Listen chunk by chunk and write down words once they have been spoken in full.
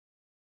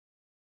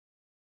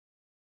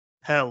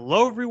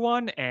Hello,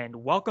 everyone, and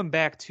welcome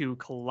back to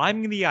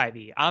Climbing the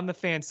Ivy on the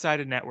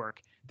Fansided Network.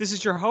 This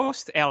is your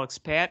host, Alex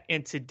Pat,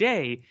 and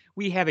today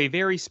we have a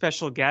very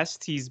special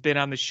guest. He's been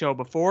on the show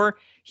before.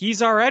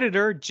 He's our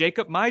editor,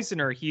 Jacob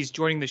Misener. He's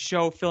joining the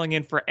show, filling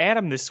in for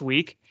Adam this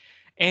week.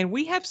 And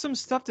we have some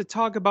stuff to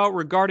talk about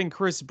regarding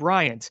Kris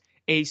Bryant.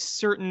 A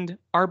certain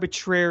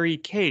arbitrary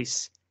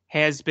case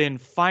has been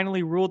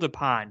finally ruled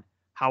upon.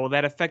 How will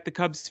that affect the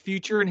Cubs'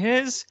 future and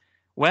his?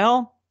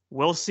 Well,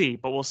 we'll see,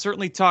 but we'll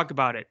certainly talk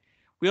about it.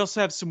 We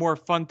also have some more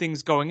fun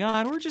things going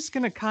on. We're just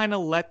going to kind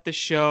of let the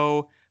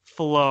show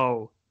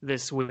flow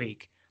this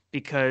week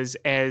because,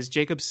 as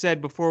Jacob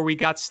said before we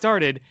got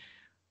started,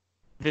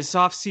 this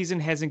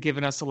offseason hasn't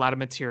given us a lot of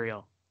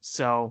material.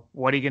 So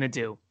what are you going to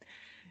do?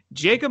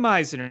 Jacob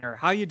Misener,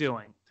 how you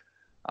doing?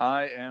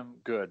 I am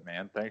good,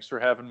 man. Thanks for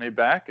having me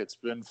back. It's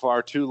been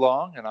far too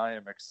long, and I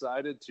am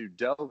excited to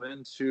delve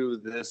into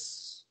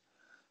this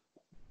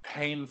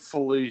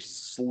painfully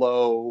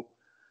slow,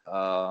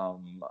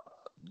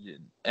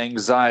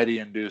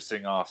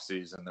 anxiety-inducing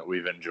offseason that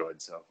we've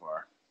enjoyed so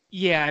far.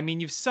 Yeah, I mean,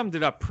 you've summed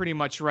it up pretty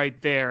much right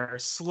there.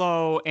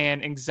 Slow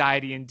and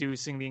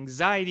anxiety-inducing. The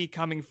anxiety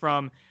coming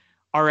from,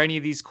 are any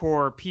of these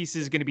core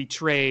pieces going to be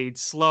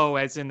trades? Slow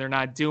as in they're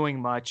not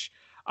doing much.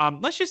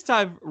 Let's just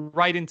dive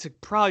right into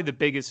probably the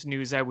biggest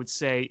news, I would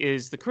say,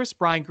 is the Kris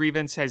Bryant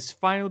grievance has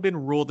finally been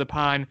ruled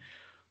upon.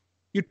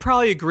 You'd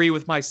probably agree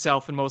with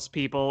myself and most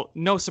people.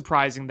 No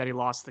surprising that he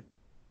lost the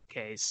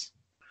case.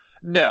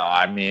 No,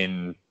 I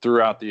mean,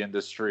 throughout the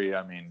industry,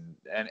 and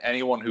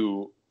anyone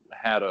who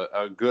had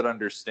a good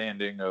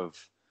understanding of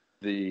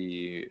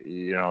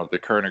the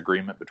current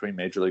agreement between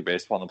Major League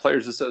Baseball and the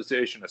Players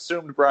Association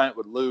assumed Bryant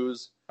would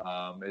lose.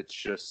 It's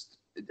just,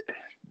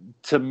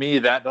 to me,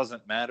 that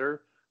doesn't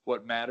matter.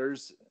 What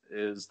matters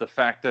is the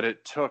fact that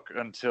it took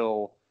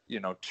until,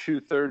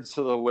 2/3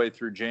 of the way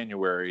through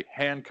January,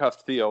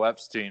 handcuffed Theo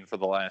Epstein for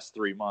the last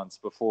 3 months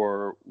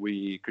before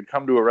we could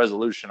come to a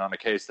resolution on a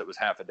case that was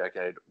half a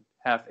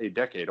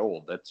decade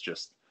old.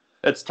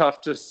 It's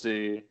tough to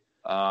see.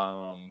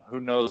 Who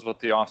knows what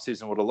the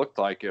offseason would have looked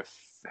like if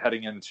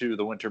heading into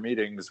the winter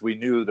meetings, we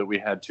knew that we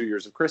had 2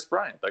 years of Kris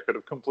Bryant. That could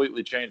have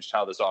completely changed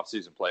how this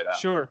offseason played out.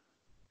 Sure.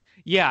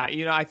 Yeah,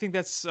 I think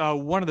that's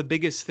one of the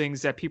biggest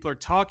things that people are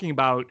talking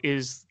about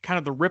is kind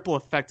of the ripple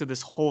effect of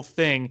this whole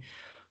thing.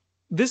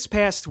 This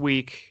past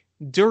week,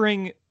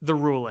 during the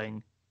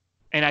ruling,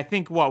 and I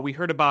think we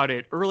heard about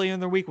it early in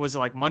the week, was it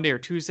like Monday or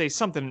Tuesday,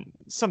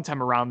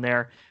 sometime around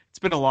there. It's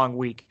been a long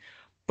week.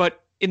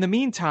 But in the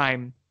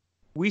meantime,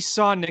 we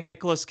saw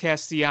Nicholas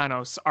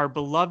Castellanos, our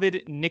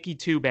beloved Nicky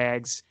Two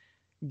Bags,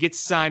 get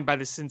signed by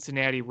the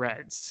Cincinnati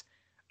Reds,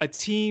 a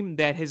team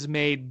that has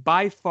made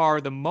by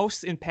far the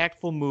most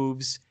impactful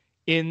moves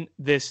in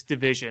this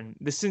division.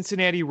 The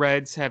Cincinnati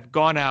Reds have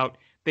gone out.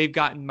 They've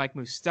gotten Mike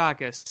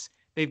Moustakas.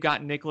 They've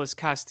got Nicholas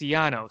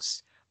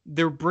Castellanos.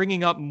 They're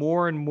bringing up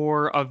more and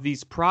more of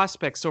these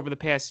prospects over the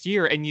past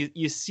year, and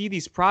you see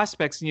these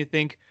prospects and you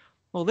think,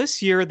 well,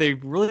 this year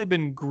they've really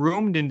been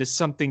groomed into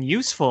something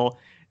useful.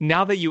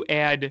 Now that you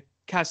add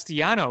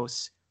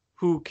Castellanos,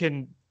 who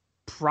can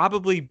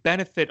probably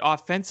benefit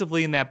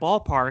offensively in that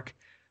ballpark,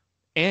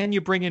 and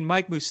you bring in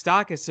Mike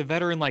Moustakas, a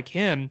veteran like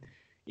him,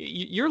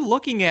 you're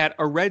looking at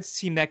a Reds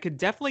team that could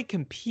definitely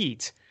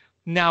compete.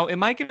 Now,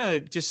 am I going to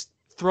just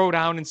throw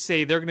down and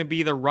say they're going to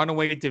be the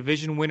runaway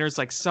division winners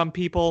like some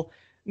people?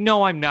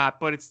 No, I'm not,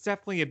 but it's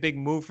definitely a big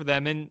move for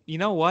them. And you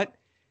know what?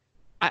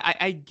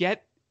 I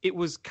get it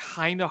was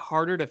kind of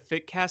harder to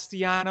fit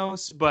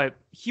Castellanos, but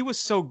he was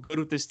so good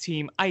with this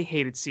team. I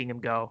hated seeing him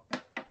go.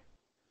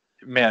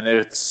 Man,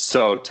 it's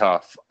so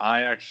tough.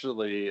 I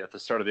actually, at the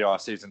start of the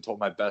offseason, told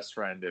my best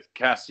friend, if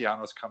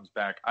Castellanos comes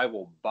back, I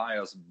will buy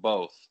us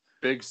both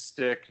Big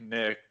Stick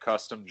Nick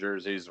custom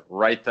jerseys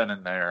right then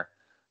and there.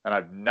 And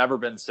I've never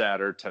been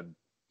sadder to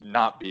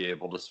not be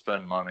able to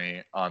spend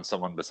money on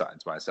someone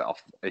besides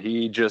myself.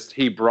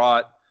 He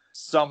brought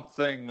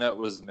something that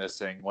was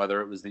missing,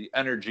 whether it was the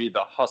energy,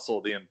 the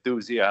hustle, the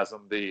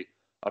enthusiasm, the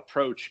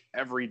approach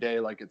every day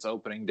like it's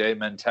opening day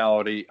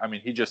mentality. I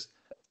mean,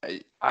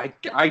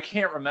 I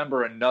can't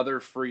remember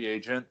another free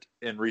agent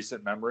in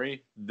recent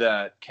memory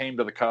that came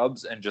to the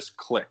Cubs and just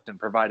clicked and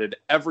provided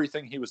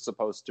everything he was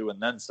supposed to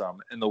and then some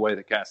in the way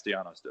that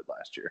Castellanos did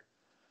last year.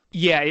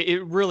 Yeah,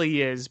 it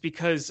really is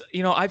because,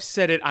 I've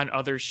said it on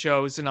other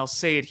shows and I'll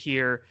say it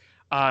here.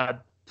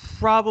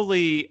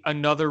 Probably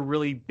another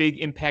really big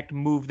impact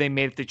move they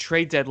made at the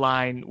trade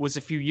deadline was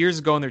a few years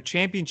ago in their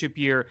championship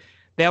year.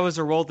 That was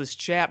Aroldis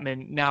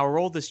Chapman. Now,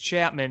 Aroldis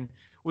Chapman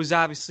was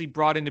obviously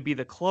brought in to be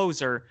the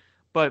closer,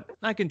 but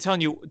I can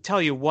tell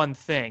you one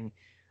thing.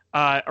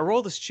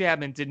 Aroldis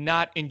Chapman did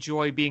not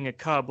enjoy being a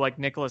Cub like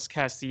Nicholas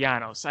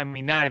Castellanos. I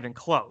mean, not even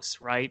close,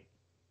 right?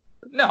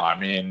 No, I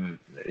mean,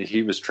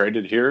 he was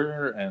traded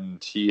here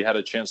and he had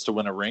a chance to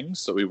win a ring,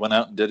 so he went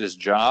out and did his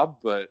job.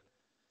 But,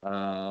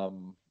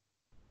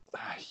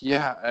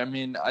 yeah, I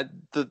mean,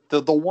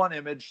 the one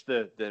image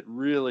that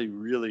really,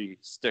 really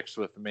sticks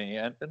with me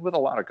and with a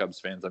lot of Cubs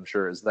fans, I'm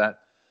sure, is that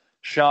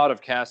shot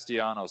of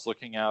Castellanos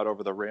looking out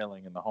over the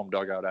railing in the home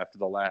dugout after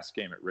the last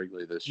game at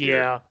Wrigley this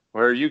year,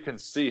 where you can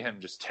see him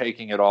just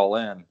taking it all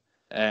in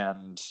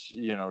and,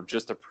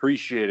 just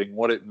appreciating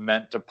what it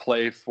meant to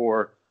play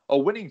for a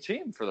winning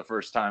team for the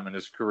first time in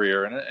his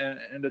career,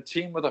 and a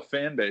team with a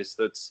fan base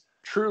that's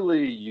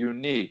truly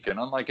unique and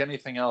unlike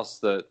anything else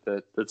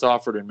that's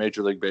offered in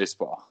Major League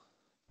Baseball.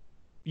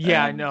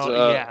 Yeah, I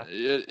know. Yeah.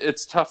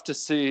 It's tough to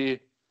see.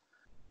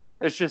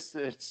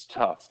 It's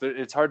tough.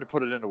 It's hard to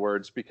put it into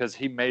words because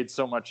he made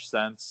so much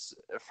sense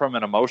from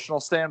an emotional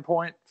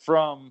standpoint,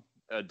 from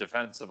a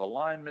defensive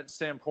alignment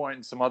standpoint,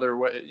 and some other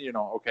way.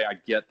 Okay, I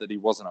get that he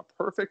wasn't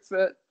a perfect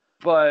fit,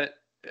 but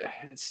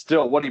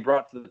still, what he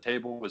brought to the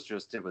table was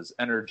it was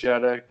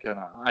energetic, and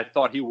I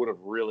thought he would have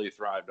really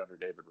thrived under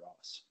David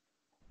Ross.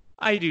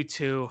 I do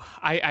too.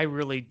 I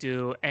really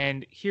do.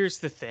 And here's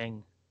the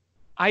thing.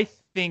 I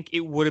think it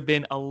would have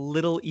been a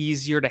little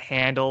easier to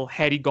handle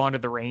had he gone to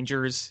the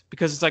Rangers,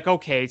 because it's like,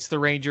 okay, it's the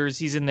Rangers.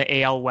 He's in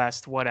the AL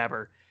West,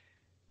 whatever.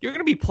 You're going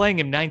to be playing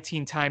him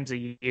 19 times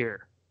a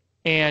year.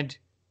 And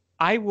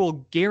I will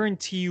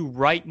guarantee you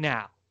right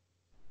now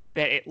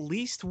that at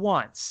least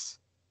once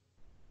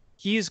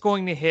he is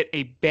going to hit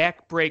a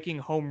back-breaking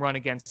home run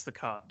against the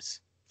Cubs.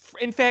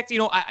 In fact,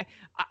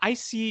 I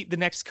see the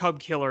next Cub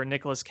killer,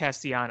 Nicholas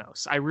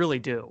Castellanos. I really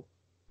do.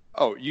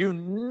 Oh,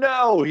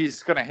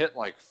 he's going to hit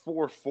like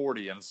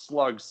 440 and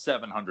slug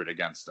 700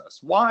 against us.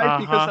 Why?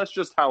 Because that's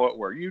just how it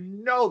works.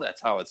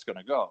 That's how it's going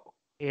to go.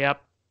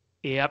 Yep.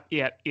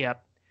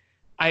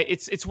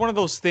 It's one of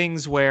those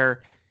things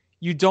where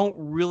you don't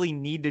really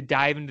need to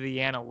dive into the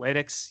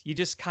analytics. You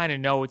just kind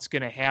of know it's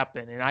going to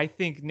happen. And I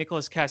think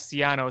Nicholas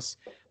Castellanos,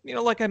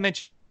 like I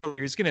mentioned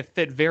earlier, is going to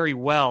fit very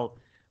well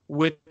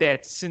with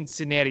that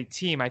Cincinnati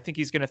team. I think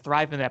he's going to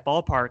thrive in that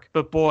ballpark.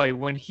 But boy,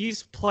 when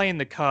he's playing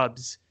the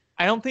Cubs,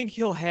 I don't think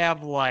he'll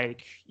have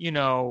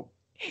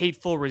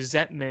hateful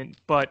resentment,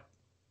 but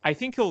I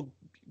think he'll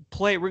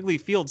play at Wrigley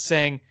Field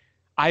saying,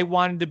 I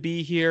wanted to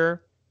be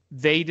here.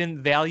 They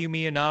didn't value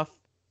me enough,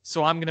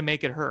 so I'm going to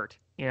make it hurt,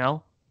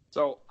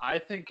 So I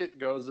think it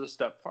goes a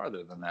step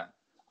farther than that.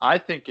 I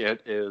think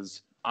it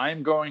is,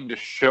 I'm going to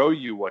show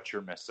you what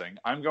you're missing.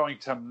 I'm going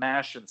to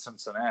mash in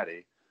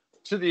Cincinnati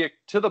to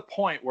the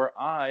point where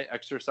I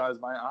exercise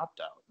my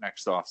opt-out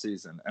next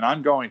offseason. And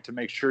I'm going to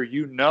make sure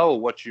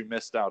what you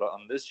missed out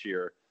on this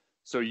year,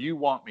 so you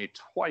want me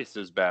twice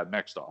as bad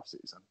next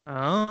offseason.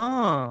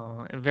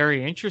 Oh,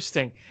 very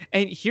interesting.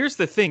 And here's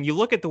the thing. You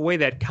look at the way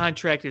that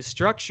contract is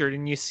structured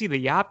and you see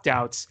the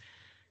opt-outs.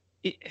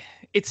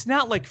 It's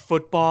not like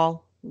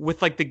football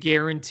with like the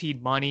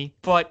guaranteed money,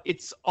 but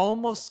it's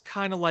almost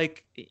kind of.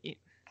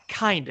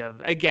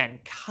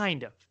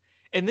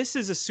 And this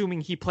is assuming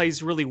he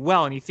plays really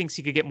well and he thinks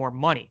he could get more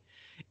money.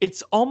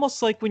 It's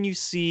almost like when you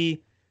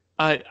see,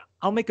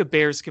 I'll make a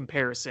Bears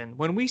comparison.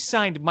 When we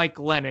signed Mike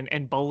Lennon,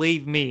 and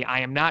believe me, I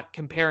am not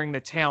comparing the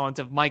talent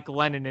of Mike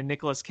Lennon and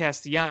Nicholas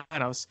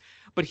Castellanos,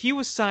 but he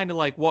was signed to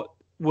like what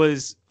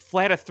was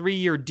flat a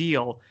 3-year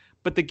deal,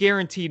 but the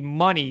guaranteed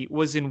money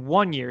was in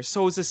 1 year.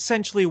 So it was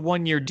essentially a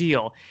 1-year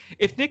deal.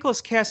 If Nicholas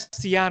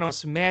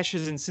Castellanos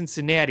mashes in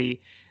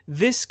Cincinnati,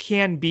 this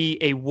can be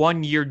a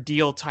 1-year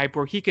deal type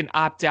where he can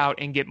opt out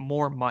and get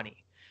more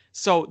money.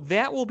 So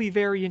that will be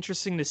very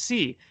interesting to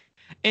see.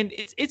 And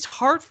it's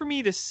hard for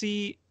me to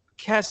see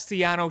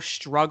Castellanos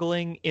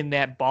struggling in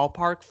that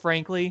ballpark,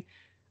 frankly.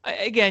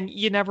 Again,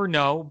 you never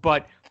know,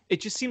 but it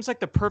just seems like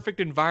the perfect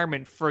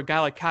environment for a guy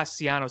like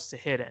Castellanos to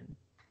hit in.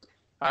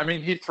 I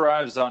mean, he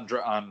thrives on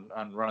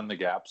running the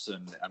gaps,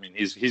 and I mean,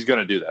 he's going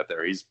to do that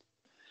there.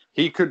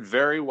 He could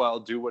very well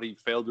do what he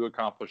failed to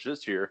accomplish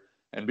this year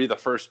and be the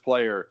first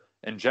player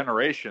in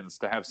generations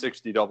to have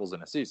 60 doubles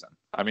in a season.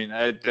 I mean,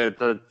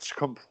 it's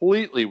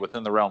completely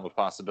within the realm of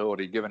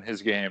possibility given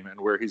his game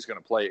and where he's going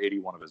to play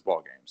 81 of his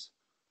ball games.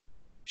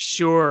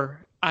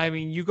 Sure. I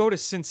mean, you go to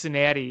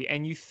Cincinnati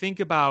and you think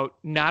about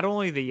not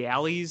only the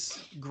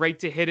alleys, great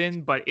to hit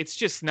in, but it's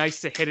just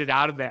nice to hit it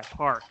out of that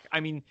park.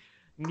 I mean,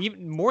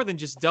 even more than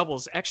just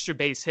doubles, extra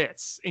base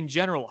hits. In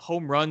general,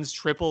 home runs,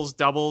 triples,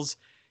 doubles,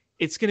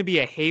 it's going to be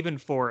a haven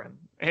for him.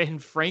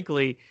 And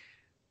frankly,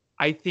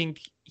 I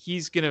think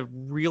he's going to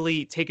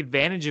really take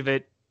advantage of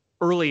it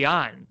early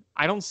on.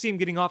 I don't see him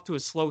getting off to a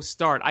slow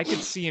start. I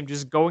could see him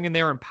just going in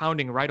there and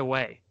pounding right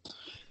away.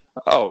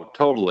 Oh,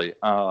 totally.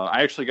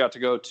 I actually got to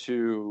go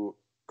to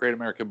Great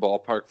American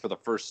Ballpark for the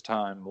first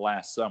time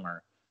last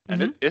summer.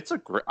 And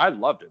I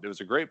loved it. It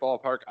was a great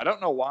ballpark. I don't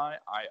know why.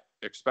 I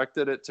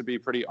expected it to be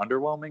pretty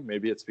underwhelming.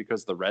 Maybe it's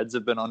because the Reds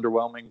have been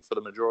underwhelming for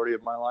the majority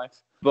of my life.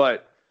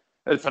 But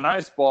it's a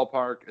nice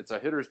ballpark. It's a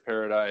hitter's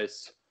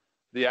paradise.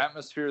 The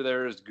atmosphere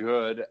there is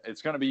good.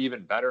 It's going to be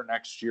even better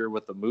next year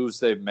with the moves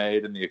they've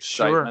made and the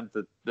excitement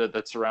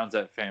that surrounds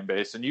that fan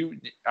base.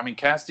 And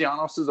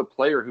Castellanos is a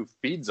player who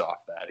feeds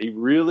off that. He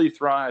really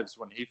thrives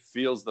when he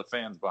feels the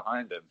fans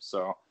behind him.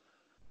 So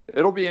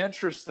it'll be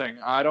interesting.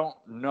 I don't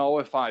know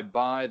if I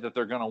buy that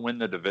they're going to win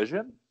the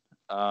division,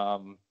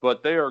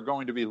 but they are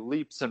going to be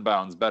leaps and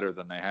bounds better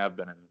than they have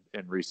been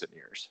in recent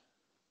years.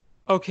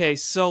 Okay,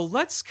 so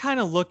let's kind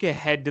of look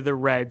ahead to the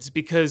Reds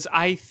because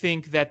I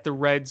think that the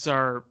Reds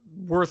are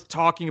worth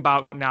talking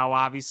about now,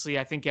 obviously.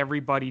 I think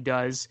everybody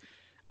does,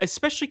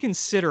 especially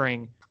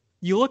considering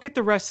you look at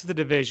the rest of the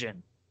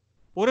division.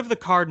 What have the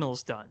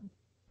Cardinals done?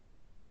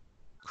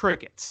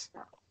 Crickets.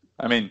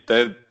 I mean,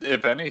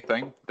 if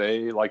anything,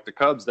 they like the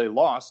Cubs. They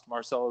lost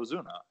Marcell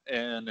Ozuna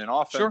and an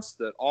Sure. offense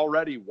that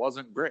already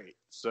wasn't great.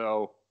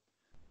 So,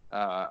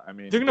 I They're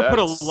mean, going to put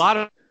a lot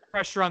of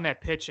pressure on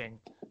that pitching.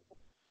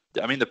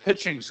 I mean, the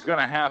pitching's going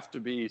to have to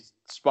be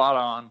spot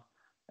on,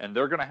 and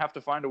they're going to have to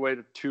find a way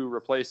to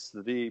replace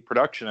the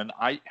production. And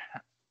I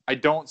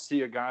don't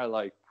see a guy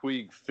like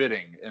Puig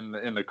fitting in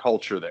the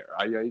culture there.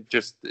 I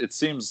just it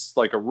seems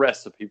like a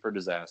recipe for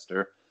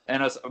disaster.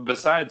 And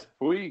besides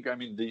Puig, I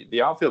mean,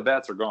 the outfield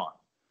bats are gone.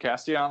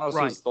 Castellanos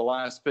Right. is the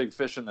last big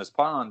fish in this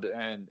pond,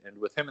 and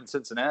with him in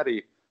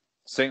Cincinnati,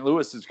 St.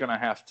 Louis is going to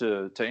have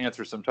to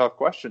answer some tough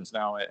questions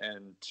now,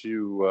 and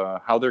to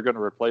how they're going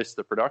to replace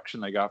the production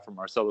they got from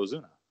Marcell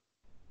Ozuna.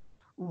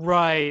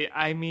 Right.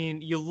 I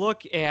mean, you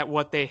look at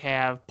what they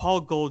have. Paul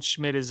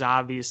Goldschmidt is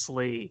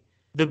obviously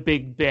the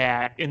big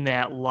bat in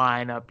that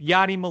lineup.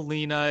 Yadi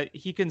Molina,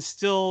 he can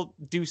still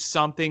do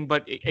something,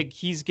 but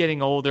he's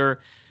getting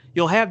older.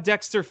 You'll have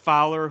Dexter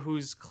Fowler,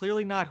 who's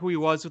clearly not who he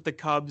was with the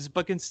Cubs,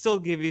 but can still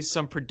give you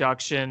some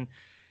production.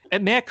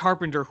 And Matt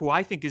Carpenter, who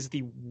I think is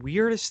the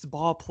weirdest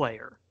ball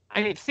player.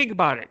 I mean, think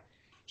about it.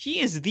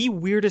 He is the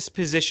weirdest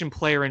position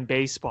player in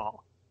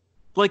baseball.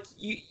 Like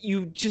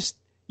you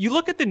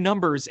look at the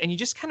numbers and you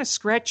just kind of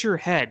scratch your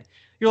head.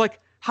 You're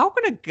like, how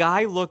can a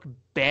guy look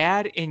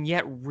bad and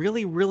yet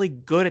really, really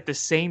good at the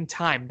same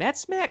time?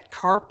 That's Matt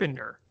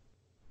Carpenter.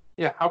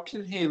 Yeah, how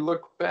can he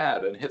look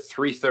bad and hit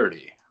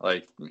 330?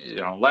 Like,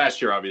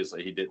 last year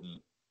obviously he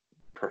didn't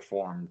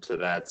perform to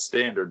that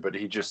standard, but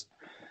he just,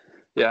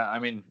 yeah, I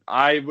mean,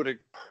 I would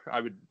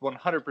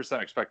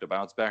 100% expect a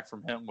bounce back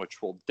from him,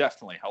 which will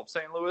definitely help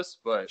St. Louis.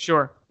 But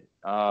Sure.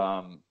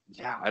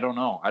 yeah, I don't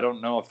know. I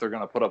don't know if they're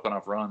going to put up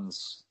enough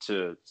runs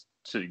to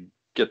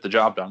get the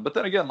job done. But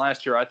then again,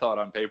 last year I thought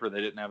on paper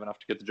they didn't have enough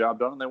to get the job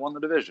done, and they won the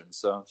division.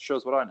 So it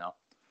shows what I know.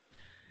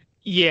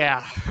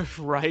 Yeah,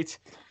 right.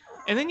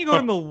 And then you go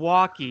to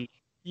Milwaukee.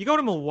 You go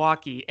to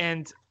Milwaukee,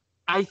 and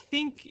I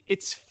think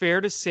it's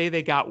fair to say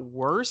they got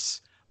worse,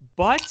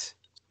 but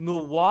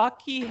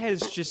Milwaukee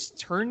has just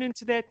turned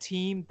into that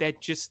team that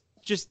just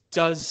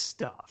does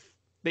stuff.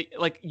 They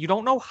like you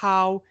don't know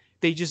how,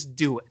 they just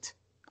do it.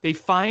 They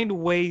find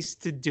ways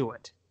to do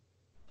it.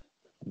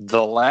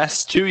 The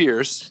last 2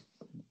 years,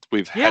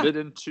 we've Yeah. headed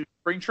into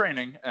spring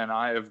training, and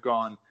I have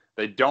gone,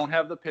 they don't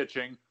have the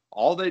pitching.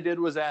 All they did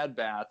was add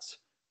bats.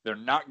 They're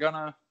not going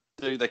to,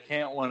 they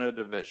can't win a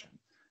division.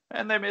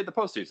 And they made the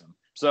postseason.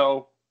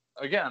 So,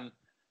 again,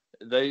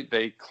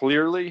 they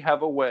clearly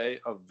have a way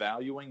of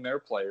valuing their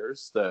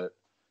players that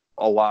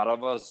a lot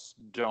of us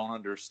don't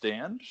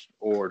understand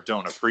or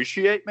don't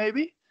appreciate,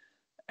 maybe.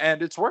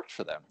 And it's worked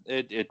for them.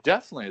 It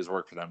definitely has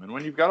worked for them. And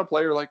when you've got a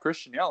player like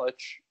Christian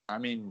Yelich, I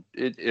mean,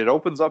 it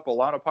opens up a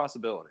lot of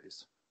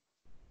possibilities.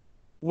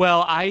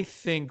 Well, I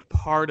think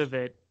part of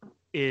it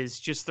is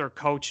just their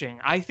coaching.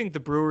 I think the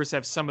Brewers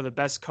have some of the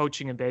best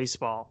coaching in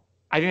baseball.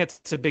 I think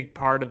that's a big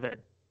part of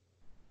it.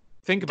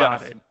 Think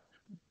about it.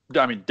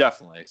 I mean,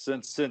 definitely.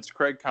 Since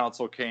Craig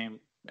Counsell came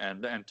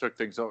and took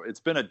things over, it's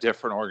been a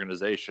different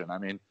organization. I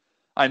mean,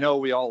 I know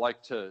we all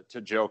like to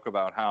joke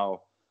about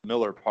how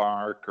Miller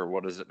Park, or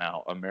what is it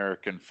now,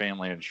 American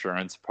Family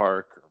Insurance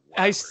Park.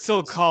 I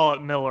still call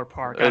it Miller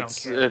Park. I don't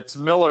care. It's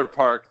Miller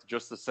Park,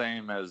 just the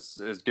same as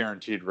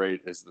guaranteed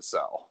rate is the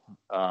sell.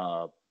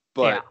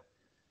 But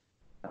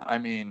I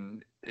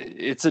mean,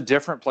 it's a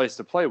different place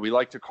to play. We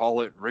like to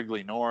call it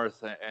Wrigley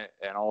North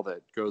and all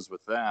that goes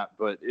with that,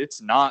 but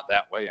it's not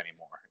that way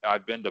anymore.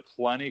 I've been to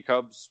plenty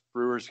Cubs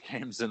Brewers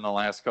games in the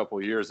last couple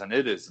of years, and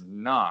it is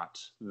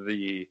not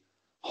the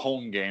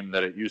home game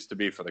that it used to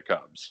be for the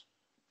Cubs.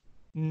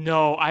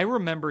 No, I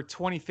remember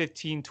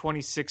 2015,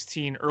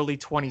 2016, early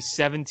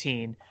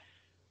 2017.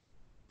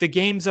 The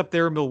games up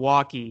there in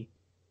Milwaukee,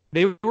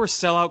 they were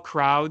sellout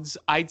crowds.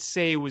 I'd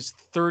say it was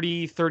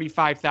 30,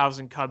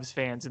 35,000 Cubs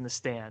fans in the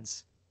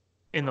stands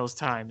in those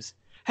times.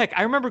 Heck,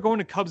 I remember going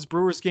to Cubs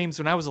Brewers games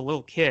when I was a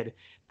little kid.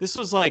 This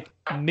was like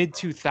mid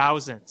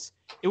 2000s.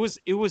 It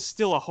was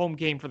still a home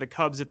game for the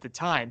Cubs at the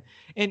time.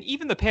 And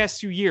even the past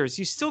few years,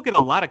 you still get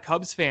a lot of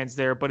Cubs fans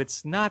there, but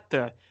it's not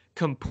the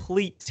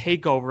complete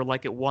takeover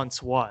like it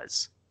once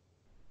was.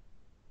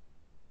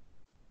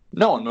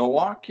 No,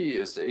 Milwaukee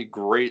is a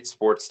great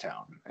sports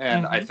town.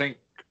 And I think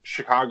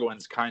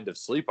Chicagoans kind of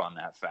sleep on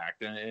that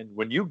fact. And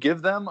when you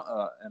give them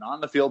an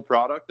on-the-field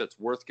product that's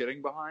worth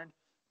getting behind,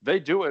 they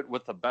do it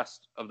with the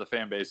best of the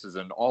fan bases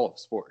in all of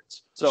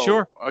sports. So,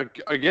 sure.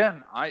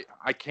 Again,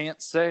 I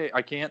can't sit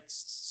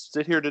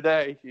here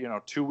today,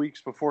 2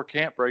 weeks before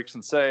camp breaks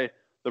and say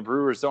the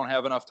Brewers don't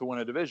have enough to win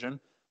a division,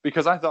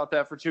 because I thought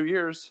that for 2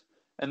 years,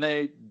 and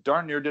they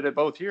darn near did it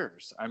both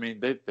years. I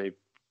mean, they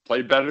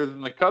played better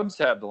than the Cubs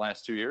have the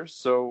last 2 years.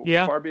 So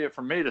far be it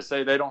from me to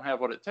say they don't have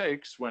what it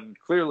takes, when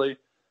clearly,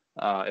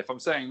 if I'm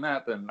saying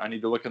that, then I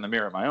need to look in the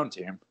mirror at my own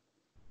team.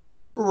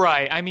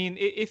 Right. I mean,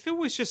 if it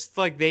was just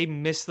like they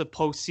missed the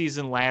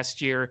postseason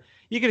last year,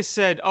 you could have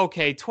said,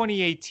 okay,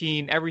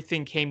 2018,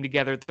 everything came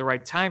together at the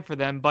right time for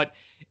them, but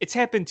it's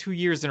happened 2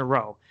 years in a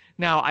row.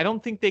 Now, I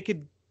don't think they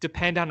could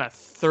depend on a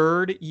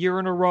third year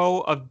in a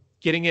row of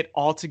getting it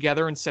all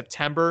together in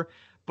September.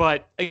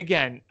 But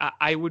again,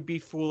 I would be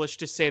foolish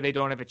to say they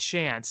don't have a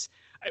chance.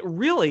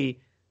 Really,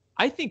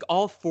 I think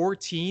all four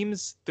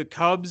teams, the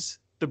Cubs,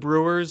 the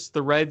Brewers,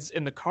 the Reds,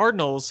 and the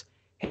Cardinals,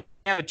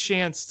 have a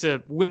chance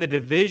to win the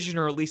division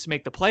or at least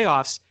make the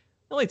playoffs.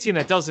 The only team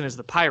that doesn't is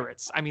the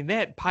Pirates. I mean,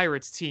 that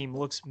Pirates team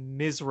looks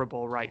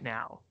miserable right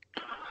now.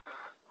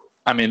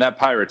 I mean, that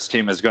Pirates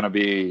team is going to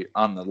be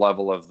on the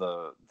level of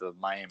the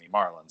Miami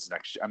Marlins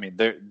next year. I mean,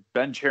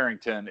 Ben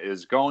Cherington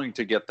is going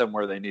to get them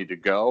where they need to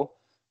go,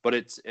 but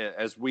it's,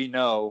 as we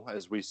know,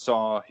 as we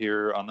saw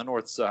here on the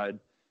north side,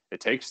 it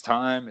takes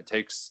time. It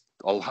takes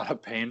a lot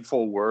of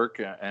painful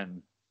work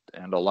and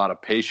a lot of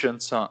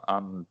patience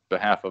on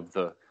behalf of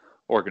the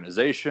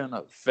organization,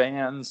 of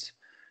fans.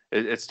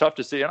 It's tough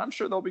to see, and I'm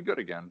sure they'll be good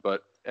again.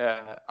 But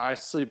I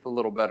sleep a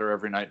little better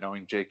every night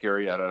knowing Jake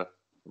Arrieta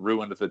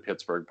ruined the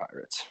Pittsburgh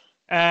Pirates.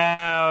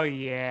 Oh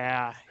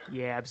yeah,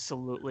 yeah,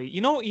 absolutely. You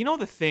know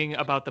the thing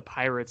about the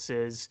Pirates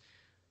is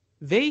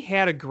they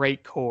had a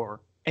great core,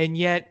 and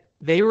yet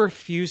they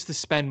refused to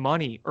spend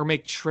money or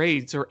make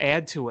trades or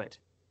add to it.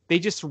 They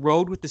just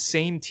rode with the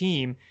same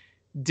team,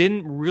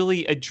 didn't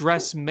really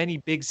address many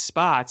big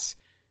spots,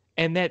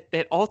 and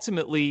that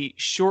ultimately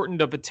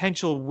shortened a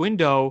potential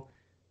window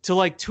to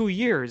like 2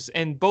 years.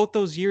 And both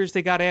those years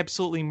they got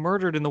absolutely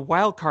murdered in the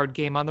wild card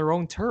game on their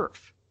own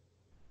turf.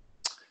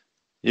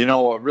 You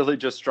know what really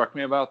just struck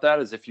me about that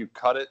is if you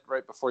cut it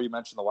right before you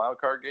mention the wild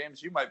card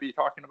games, you might be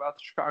talking about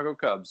the Chicago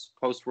Cubs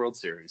post World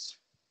Series.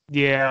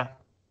 Yeah,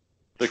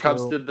 The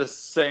Cubs true. did the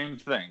same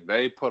thing.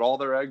 They put all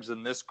their eggs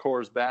in this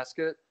core's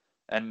basket,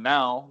 and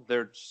now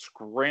they're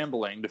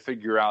scrambling to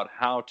figure out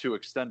how to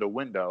extend a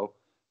window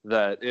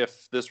that,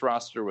 if this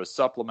roster was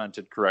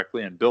supplemented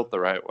correctly and built the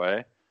right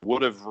way,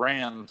 would have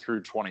ran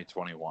through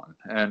 2021.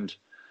 And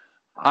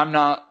I'm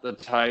not the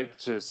type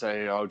to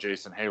say, oh,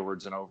 Jason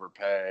Hayward's an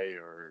overpay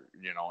or,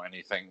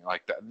 anything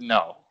like that.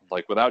 No,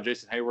 like without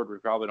Jason Hayward, we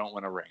probably don't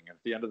win a ring. At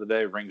the end of the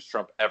day, rings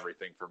trump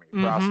everything for me.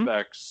 Mm-hmm.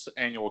 Prospects,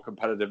 annual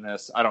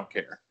competitiveness, I don't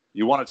care.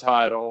 You want a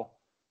title,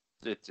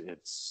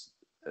 as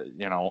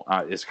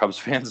Cubs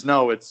fans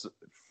know, it's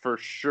for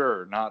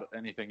sure not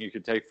anything you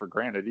could take for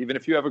granted. Even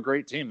if you have a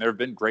great team, there have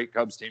been great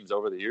Cubs teams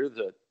over the years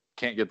that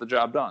can't get the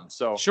job done.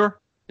 So, Sure.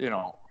 you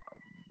know,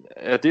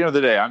 at the end of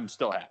the day, I'm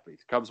still happy.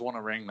 The Cubs won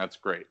a ring. That's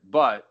great.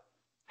 But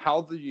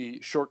how the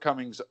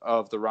shortcomings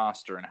of the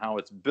roster and how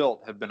it's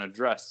built have been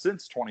addressed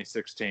since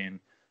 2016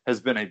 has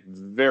been a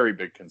very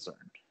big concern.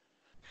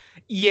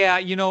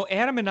 Yeah,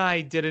 Adam and I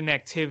did an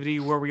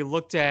activity where we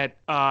looked at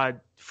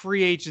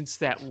free agents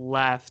that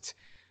left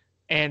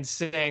and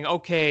saying,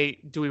 okay,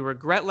 do we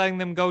regret letting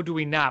them go? Do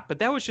we not? But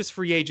that was just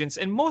free agents.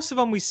 And most of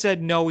them we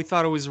said no, we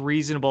thought it was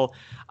reasonable.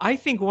 I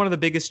think one of the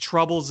biggest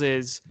troubles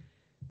is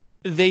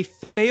they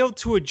failed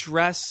to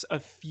address a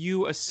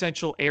few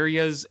essential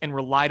areas and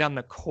relied on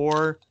the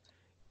core.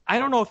 I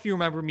don't know if you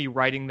remember me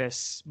writing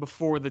this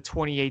before the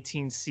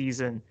 2018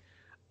 season.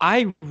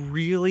 I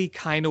really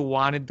kind of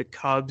wanted the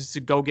Cubs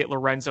to go get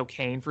Lorenzo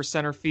Cain for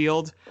center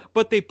field,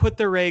 but they put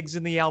their eggs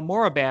in the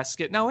Almora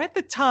basket. Now, at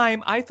the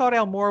time, I thought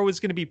Almora was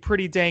going to be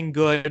pretty dang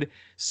good,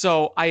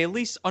 so I at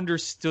least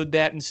understood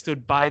that and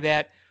stood by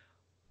that.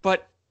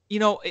 But,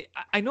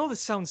 I know this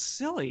sounds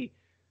silly,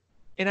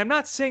 and I'm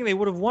not saying they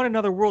would have won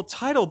another world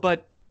title,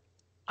 but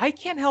I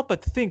can't help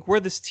but think where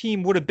this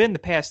team would have been the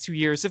past 2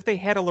 years if they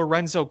had a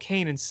Lorenzo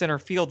Cain in center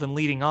field and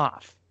leading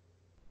off.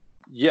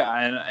 Yeah,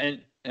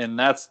 and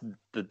that's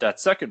that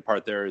second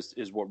part there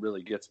is what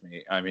really gets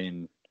me. I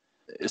mean,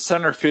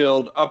 center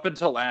field up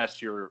until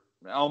last year,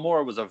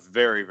 Almora was a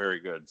very, very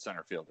good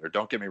center fielder.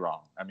 Don't get me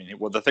wrong. I mean,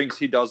 the things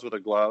he does with a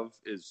glove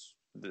is,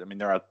 I mean,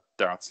 they're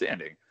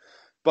outstanding.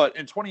 But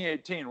in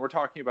 2018, we're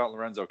talking about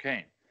Lorenzo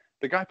Cain.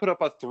 The guy put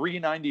up a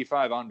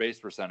 395 on base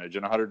percentage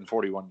in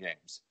 141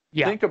 games.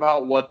 Yeah. Think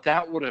about what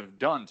that would have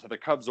done to the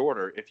Cubs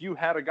order if you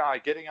had a guy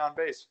getting on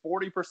base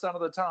 40%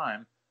 of the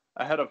time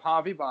ahead of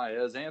Javi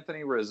Baez,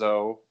 Anthony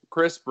Rizzo,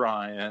 Kris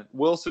Bryant,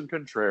 Wilson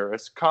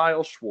Contreras,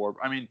 Kyle Schwarber.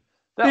 I mean,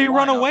 They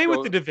run away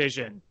with the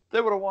division.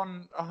 They would have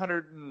won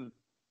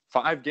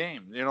 105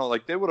 games.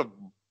 They would have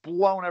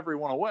blown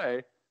everyone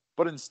away.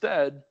 But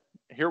instead,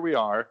 here we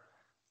are.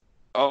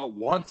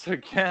 Once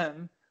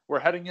again, we're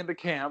heading into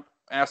camp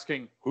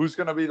asking who's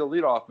going to be the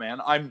leadoff man.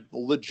 I'm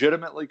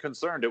legitimately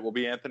concerned it will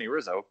be Anthony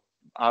Rizzo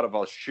out of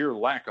a sheer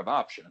lack of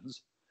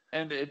options.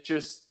 And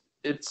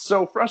it's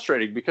so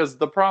frustrating because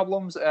the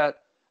problems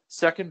at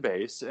second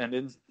base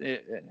and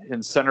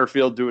in center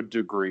field to a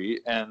degree,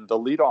 and the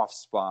leadoff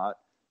spot,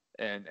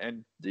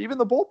 and even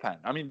the bullpen.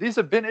 I mean, these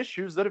have been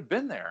issues that have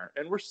been there,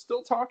 and we're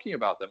still talking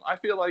about them. I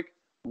feel like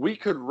we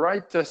could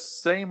write the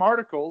same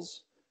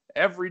articles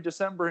every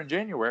December and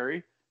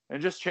January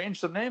and just change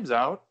some names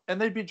out,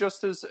 and they'd be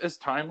just as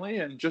timely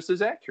and just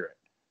as accurate.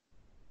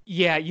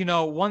 Yeah,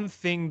 one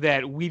thing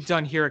that we've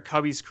done here at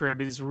Cubby's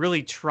Crib is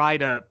really try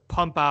to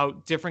pump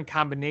out different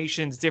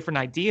combinations, different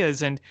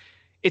ideas, and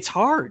it's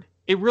hard.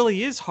 It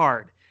really is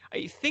hard.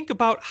 Think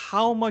about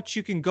how much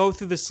you can go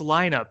through this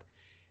lineup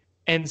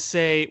and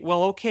say,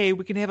 well, okay,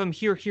 we can have him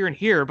here, here, and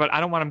here, but I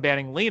don't want him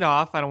batting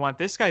leadoff. I don't want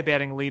this guy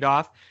batting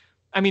leadoff.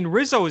 I mean,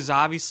 Rizzo has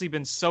obviously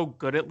been so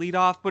good at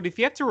leadoff, but if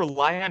you have to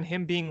rely on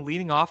him being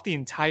leading off the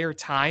entire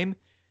time,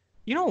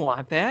 you don't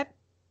want that.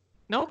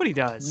 Nobody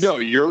does. No,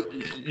 your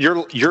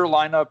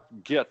lineup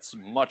gets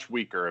much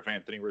weaker if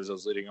Anthony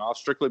Rizzo's leading off,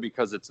 strictly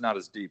because it's not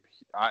as deep.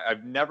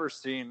 I've never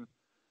seen.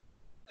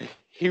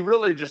 He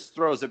really just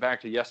throws it back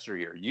to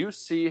yesteryear. You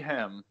see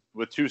him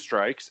with 2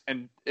 strikes,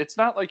 and it's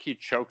not like he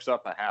chokes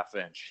up a half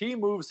inch. He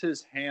moves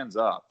his hands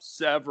up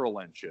several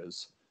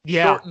inches,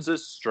 shortens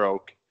his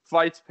stroke,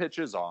 fights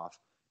pitches off.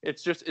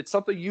 It's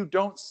something you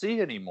don't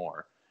see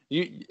anymore.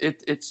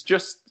 It's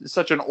just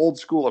such an old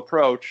school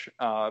approach.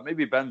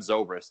 Maybe Ben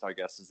Zobrist, I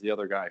guess, is the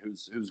other guy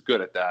who's good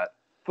at that.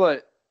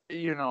 But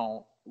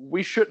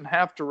we shouldn't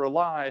have to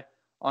rely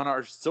on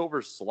our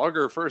silver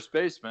slugger first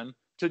baseman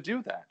to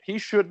do that. He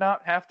should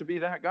not have to be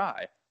that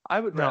guy. I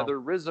would rather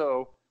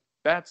Rizzo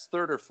bats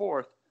 3rd or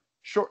 4th,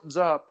 shortens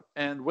up,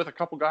 and with a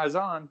couple guys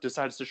on,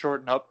 decides to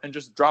shorten up and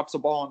just drops a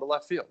ball into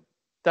left field.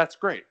 That's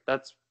great.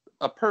 That's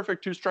a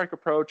perfect 2-strike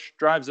approach,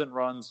 drives in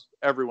runs,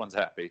 everyone's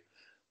happy.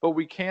 But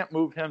we can't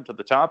move him to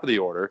the top of the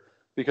order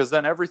because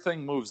then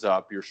everything moves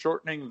up. You're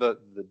shortening the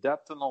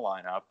depth in the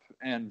lineup.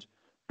 And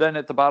then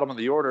at the bottom of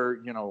the order,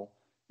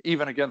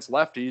 even against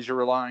lefties, you're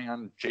relying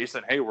on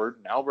Jason Hayward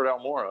and Albert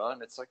Almora.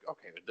 And it's like,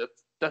 okay,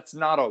 that's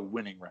not a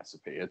winning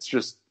recipe. It's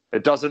just,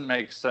 it doesn't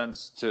make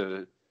sense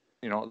to,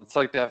 it's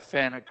like that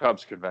fan at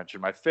Cubs convention.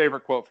 My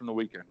favorite quote from the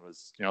weekend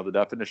was, the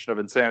definition of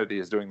insanity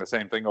is doing the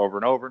same thing over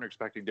and over and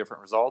expecting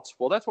different results.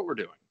 Well, that's what we're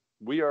doing.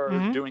 We are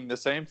doing the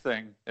same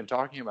thing and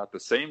talking about the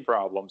same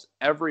problems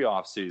every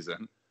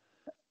offseason,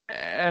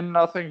 and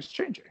nothing's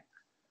changing.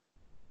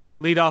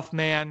 Leadoff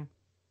man,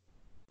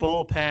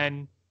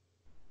 bullpen,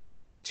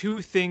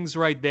 2 things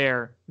right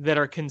there that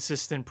are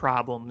consistent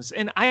problems.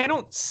 And I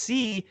don't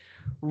see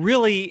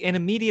really an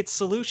immediate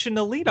solution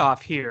to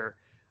leadoff here,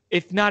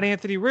 if not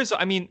Anthony Rizzo.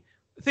 I mean,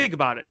 think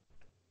about it.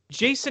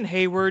 Jason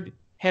Hayward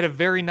had a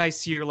very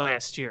nice year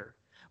last year.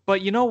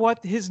 But you know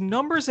what? His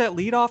numbers at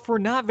leadoff were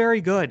not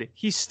very good.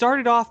 He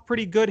started off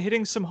pretty good,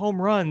 hitting some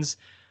home runs,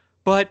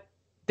 but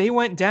they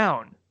went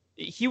down.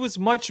 He was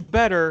much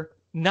better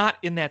not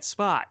in that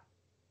spot.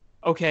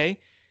 Okay?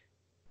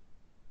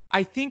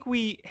 I think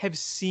we have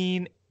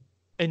seen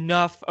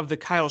enough of the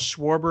Kyle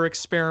Schwarber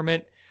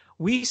experiment.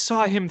 We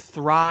saw him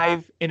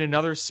thrive in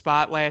another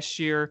spot last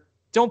year.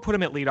 Don't put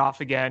him at leadoff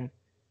again.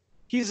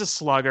 He's a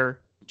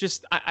slugger.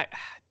 Just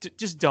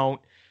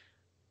don't.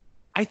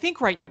 I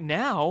think right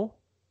now,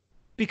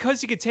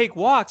 because he could take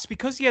walks,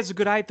 because he has a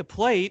good eye at the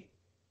plate,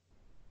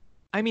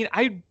 I mean,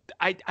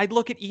 I'd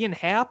look at Ian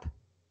Happ,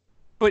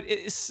 but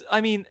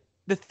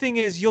the thing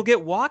is, you'll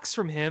get walks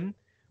from him,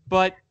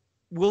 but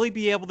will he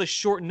be able to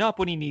shorten up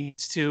when he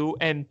needs to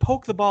and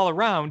poke the ball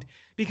around?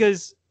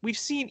 Because we've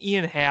seen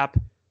Ian Happ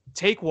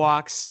take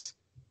walks,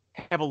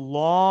 have a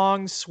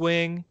long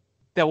swing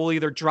that will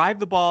either drive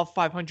the ball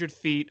 500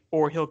 feet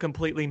or he'll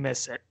completely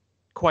miss it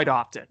quite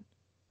often.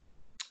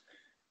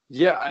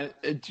 Yeah,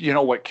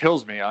 what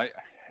kills me,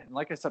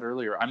 like I said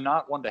earlier, I'm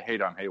not one to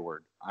hate on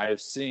Hayward. I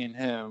have seen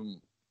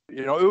him,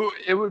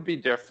 it would be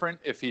different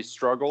if he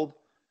struggled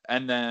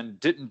and then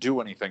didn't do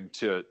anything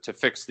to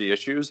fix the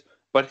issues.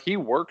 But he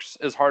works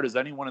as hard as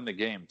anyone in the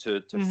game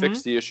to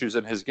fix the issues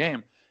in his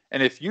game.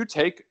 And if you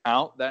take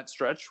out that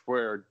stretch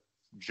where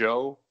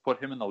Joe put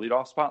him in the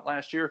leadoff spot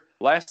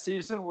last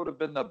season would have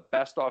been the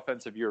best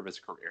offensive year of his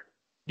career.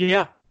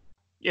 Yeah,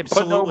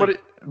 absolutely.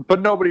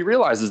 But nobody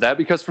realizes that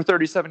because for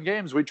 37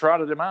 games, we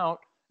trotted him out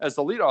as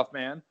the leadoff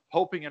man,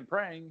 hoping and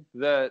praying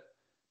that,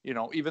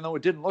 even though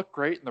it didn't look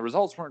great and the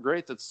results weren't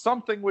great, that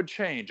something would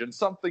change and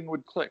something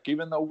would click,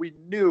 even though we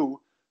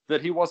knew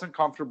that he wasn't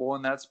comfortable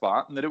in that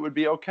spot and that it would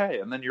be okay.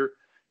 And then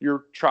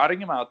you're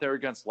trotting him out there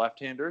against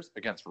left-handers,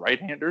 against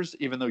right-handers,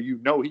 even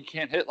though he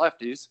can't hit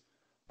lefties.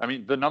 I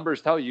mean, the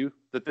numbers tell you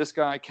that this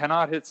guy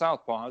cannot hit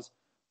southpaws,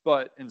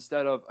 but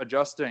instead of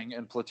adjusting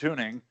and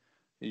platooning,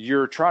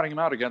 you're trotting him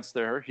out against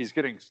there. He's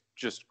getting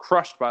just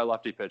crushed by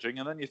lefty pitching,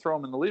 and then you throw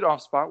him in the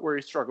leadoff spot where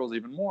he struggles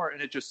even more,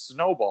 and it just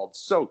snowballed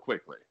so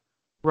quickly.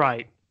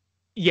 Right.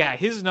 Yeah,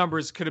 his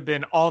numbers could have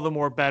been all the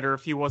more better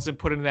if he wasn't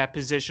put in that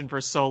position for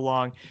so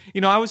long.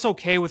 I was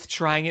okay with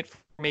trying it for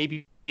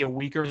maybe a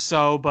week or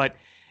so, but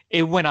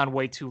it went on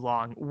way too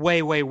long.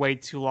 Way, way, way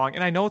too long.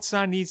 And I know it's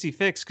not an easy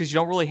fix because you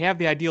don't really have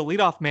the ideal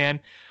leadoff man.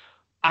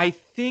 I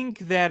think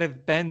that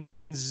if Ben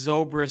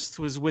Zobrist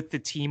was with the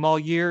team all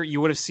year, you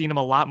would have seen him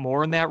a lot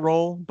more in that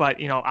role. But,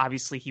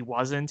 obviously he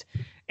wasn't.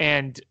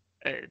 And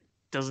it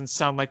doesn't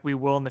sound like we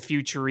will in the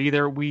future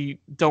either. We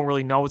don't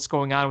really know what's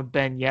going on with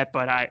Ben yet,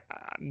 but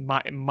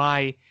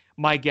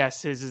my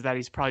guess is that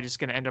he's probably just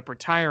going to end up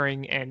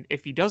retiring. And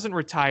if he doesn't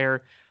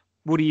retire,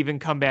 would he even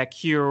come back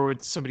here, or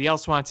would somebody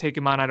else want to take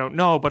him on? I don't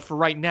know. But for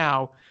right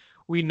now,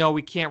 We know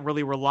we can't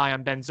really rely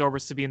on Ben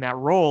Zobrist to be in that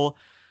role.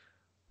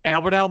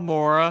 Albert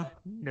Almora,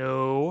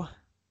 no.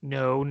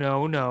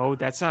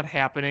 That's not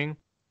happening.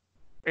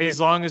 As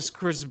long as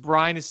Kris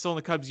Bryant is still in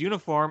the Cubs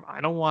uniform,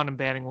 I don't want him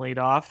batting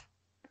leadoff.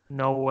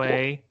 No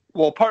way.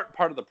 Well, part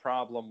of the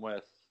problem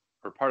with,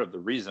 or part of the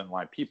reason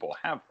why people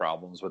have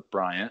problems with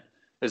Bryant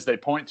is they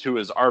point to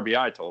his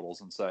RBI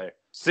totals and say,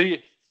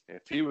 see,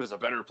 if he was a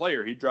better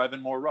player, he'd drive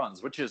in more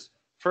runs, which is,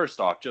 first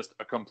off, just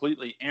a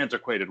completely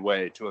antiquated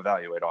way to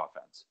evaluate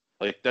offense.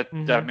 Like,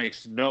 that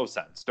makes no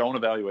sense. Don't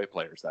evaluate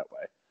players that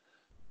way.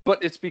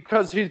 But it's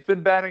because he's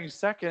been batting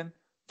second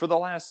for the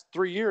last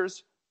 3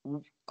 years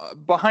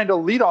behind a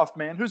leadoff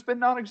man who's been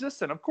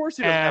non-existent. Of course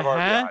he doesn't have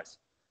RBIs.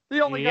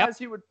 The only guys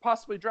he would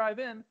possibly drive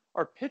in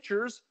are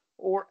pitchers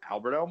or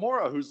Albert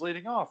Almora, who's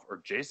leading off,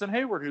 or Jason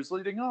Hayward, who's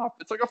leading off.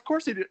 It's like, of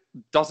course he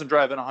doesn't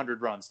drive in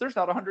 100 runs. There's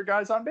not 100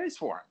 guys on base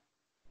for him.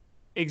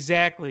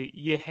 Exactly.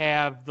 You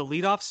have the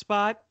leadoff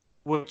spot,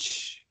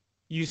 which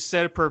you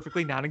said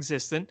perfectly,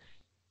 non-existent.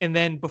 And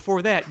then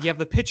before that, you have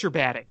the pitcher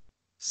batting.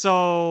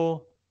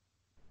 So,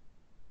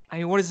 I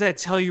mean, what does that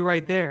tell you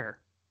right there?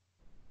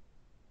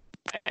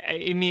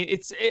 I mean,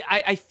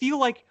 I feel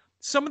like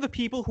some of the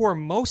people who are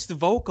most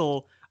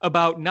vocal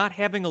about not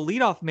having a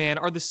leadoff man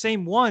are the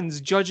same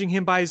ones judging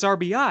him by his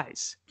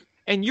RBIs.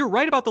 And you're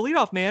right about the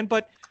leadoff man,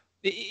 but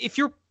if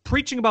you're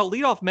preaching about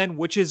leadoff men,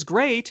 which is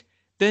great,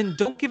 then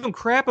don't give him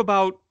crap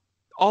about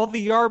all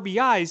the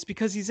RBIs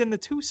because he's in the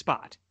 2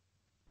 spot.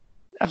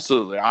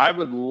 Absolutely. I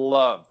would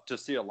love to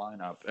see a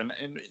lineup.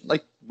 And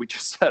like we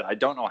just said, I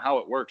don't know how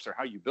it works or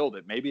how you build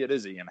it. Maybe it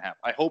is Ian Happ.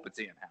 I hope it's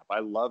Ian Happ. I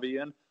love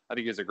Ian. I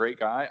think he's a great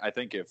guy. I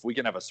think if we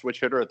can have a switch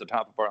hitter at the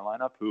top of our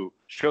lineup who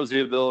shows the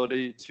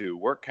ability to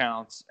work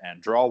counts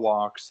and draw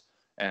walks,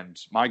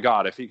 and my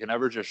God, if he can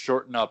ever just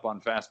shorten up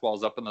on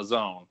fastballs up in the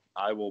zone,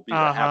 I will be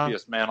the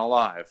happiest man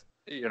alive.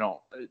 You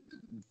know,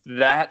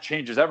 that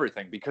changes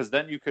everything, because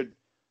then you could,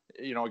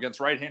 you know, against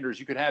right-handers,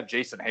 you could have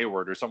Jason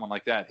Hayward or someone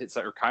like that hit,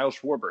 or Kyle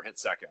Schwarber hit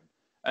second.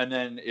 And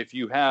then if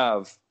you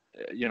have,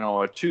 you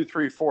know, a 2,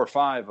 3, 4,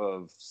 5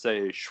 of,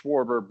 say,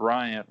 Schwarber,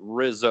 Bryant,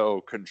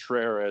 Rizzo,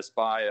 Contreras,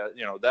 Baez,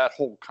 you know, that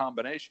whole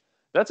combination,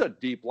 that's a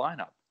deep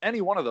lineup.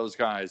 Any one of those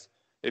guys,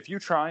 if you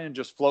try and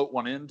just float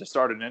one in to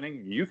start an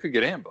inning, you could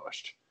get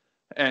ambushed.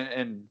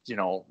 And you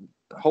know,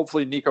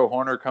 hopefully Nico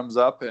Horner comes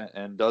up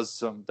and does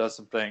some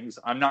things.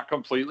 I'm not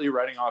completely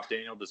writing off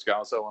Daniel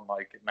Descalso and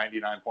like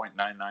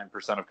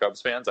 99.99% of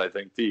Cubs fans. I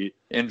think the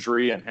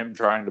injury and him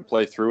trying to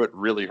play through it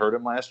really hurt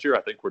him last year.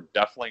 I think we're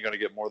definitely going to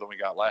get more than we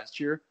got last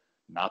year.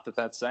 Not that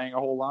that's saying a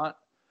whole lot.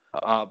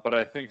 But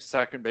I think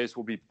second base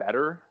will be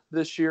better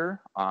this year.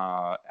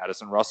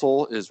 Addison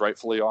Russell is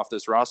rightfully off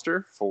this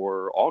roster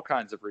for all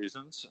kinds of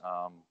reasons.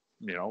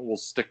 You know, we'll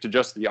stick to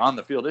just the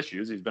on-the-field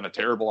issues. He's been a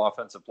terrible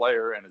offensive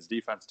player, and his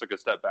defense took a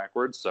step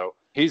backwards. So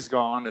he's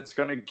gone. It's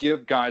going to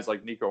give guys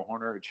like Nico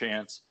Horner a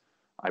chance.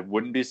 I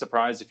wouldn't be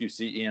surprised if you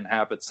see Ian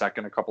Happ at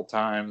second a couple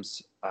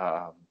times.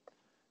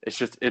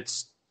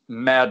 It's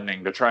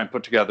maddening to try and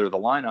put together the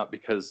lineup,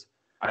 because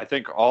I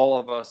think all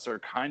of us are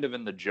kind of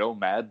in the Joe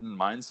Madden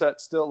mindset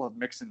still of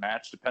mix and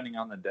match depending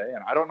on the day.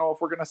 And I don't know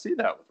if we're going to see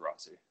that with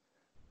Rossi.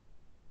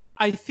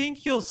 I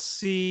think you'll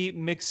see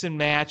mix and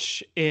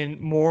match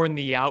more in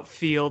the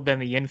outfield than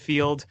the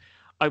infield,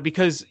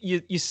 because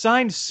you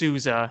signed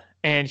Souza,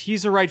 and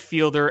he's a right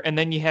fielder, and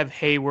then you have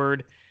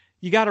Hayward.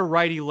 You got a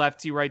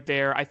righty-lefty right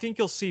there. I think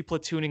you'll see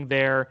platooning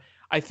there.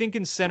 I think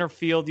in center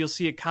field, you'll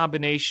see a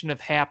combination of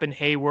Happ and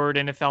Hayward,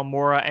 and if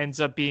Almora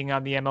ends up being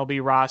on the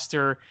MLB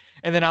roster.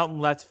 And then out in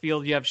left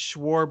field, you have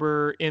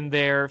Schwarber in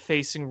there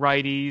facing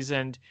righties,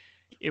 and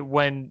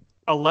when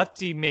a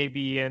lefty may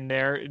be in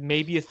there,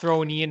 maybe you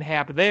throw an Ian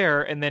Happ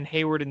there, and then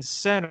Hayward in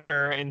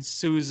center and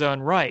Souza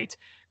on right,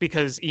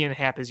 because Ian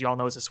Happ, as you all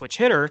know, is a switch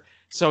hitter.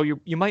 So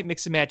you might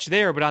mix and match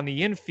there, but on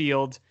the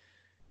infield,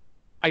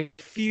 I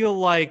feel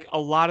like a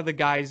lot of the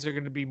guys are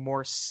going to be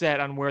more set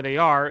on where they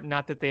are.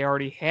 Not that they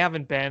already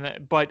haven't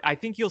been, but I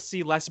think you'll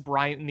see less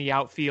Bryant in the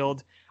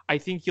outfield. I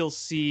think you'll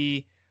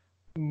see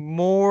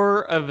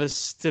more of a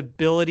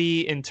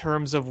stability in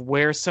terms of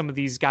where some of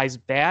these guys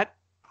bat,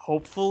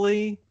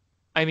 hopefully.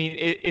 I mean,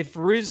 if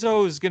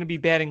Rizzo is going to be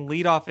batting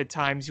leadoff at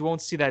times, you won't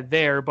see that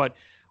there. But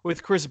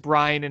with Kris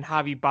Bryant and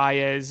Javi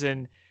Baez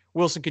and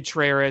Wilson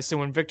Contreras,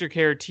 and when Victor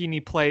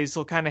Caratini plays,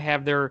 they'll kind of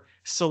have their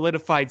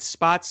solidified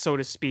spots, so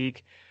to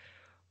speak.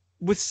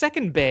 With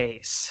second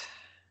base,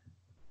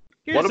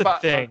 here's the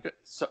thing.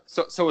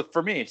 So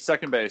for me,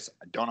 second base,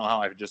 I don't know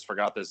how I just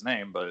forgot this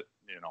name, but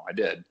you know I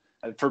did.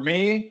 For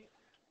me,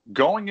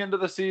 going into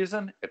the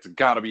season, it's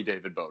got to be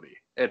David Bodie.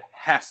 It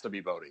has to be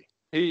Bodie.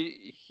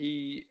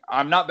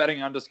 I'm not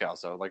betting on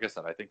Descalso. Like I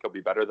said, I think he'll be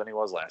better than he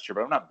was last year,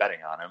 but I'm not betting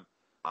on him.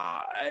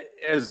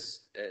 As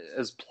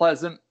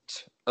pleasant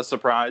a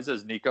surprise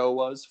as Nico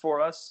was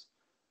for us,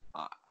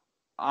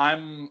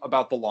 I'm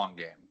about the long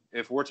game.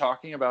 If we're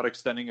talking about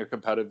extending a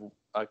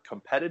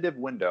competitive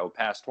window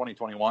past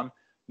 2021,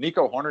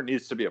 Nico Horner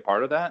needs to be a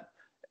part of that.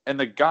 And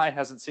the guy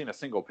hasn't seen a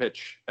single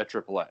pitch at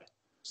AAA.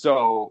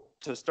 So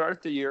to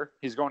start the year,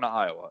 he's going to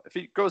Iowa. If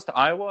he goes to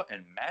Iowa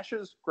and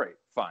mashes, great,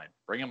 fine.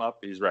 Bring him up.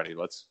 He's ready.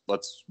 Let's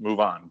move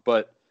on.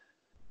 But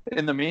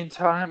in the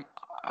meantime,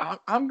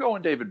 I'm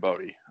going David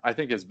Bodie. I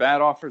think his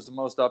bat offers the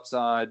most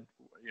upside.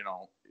 You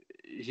know,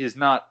 he's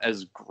not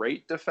as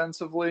great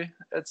defensively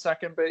at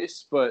second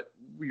base, but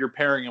you're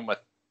pairing him with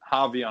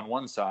Javi on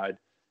one side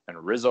and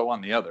Rizzo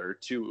on the other,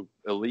 two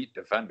elite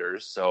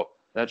defenders. So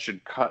that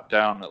should cut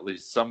down at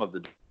least some of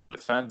the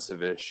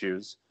defensive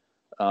issues.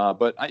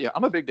 But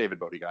I'm a big David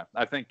Bodie guy.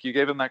 I think you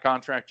gave him that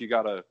contract. You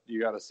gotta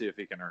see if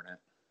he can earn it.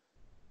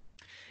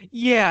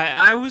 Yeah,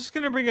 I was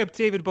going to bring up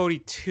David Bodie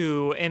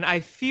too, and I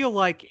feel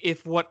like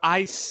if what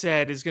I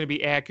said is going to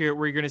be accurate,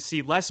 we're going to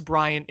see less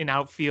Bryant in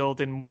outfield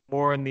and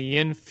more in the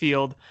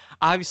infield.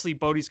 Obviously,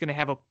 Bodie's going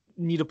to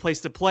need a place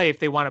to play. If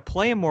they want to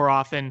play him more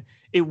often,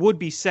 it would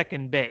be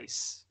second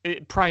base,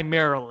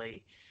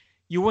 primarily.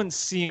 You wouldn't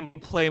see him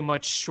play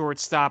much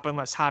shortstop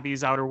unless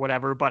Javi's out or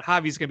whatever, but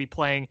Javi's going to be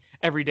playing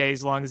every day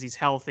as long as he's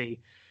healthy.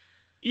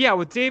 Yeah,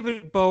 with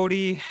David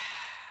Bodie,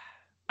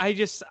 I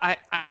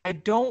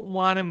don't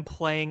want him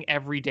playing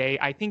every day.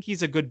 I think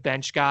he's a good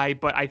bench guy,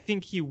 but I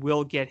think he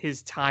will get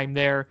his time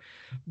there.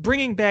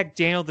 Bringing back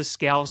Daniel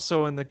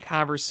Descalso in the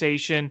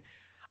conversation,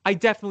 I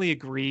definitely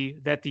agree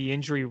that the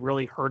injury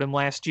really hurt him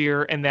last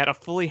year and that a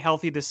fully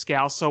healthy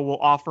Descalso will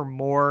offer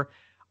more.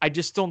 I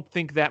just don't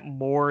think that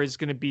more is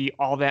going to be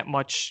all that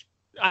much.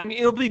 I mean,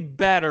 it'll be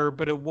better,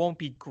 but it won't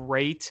be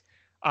great.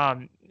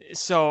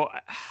 So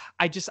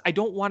I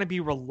don't want to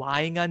be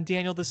relying on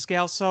Daniel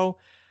Descalso.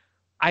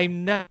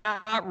 I'm not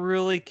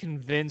really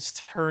convinced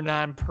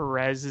Hernan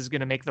Perez is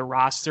going to make the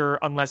roster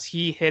unless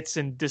he hits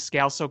and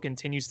Descalso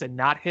continues to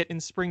not hit in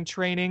spring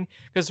training.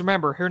 Because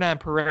remember, Hernan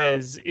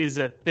Perez is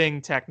a thing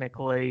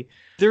technically.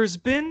 There's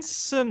been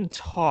some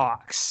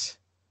talks,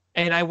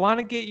 and I want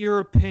to get your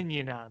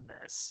opinion on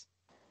this.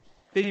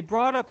 They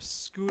brought up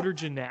Scooter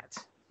Gennett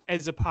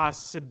as a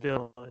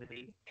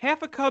possibility.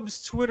 Half of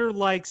Cubs Twitter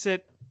likes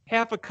it.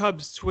 Half of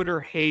Cubs Twitter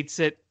hates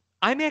it.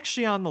 I'm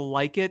actually on the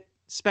like it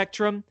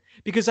spectrum.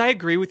 Because I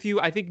agree with you.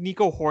 I think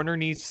Nico Horner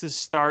needs to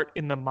start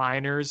in the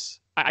minors.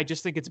 I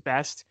just think it's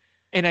best.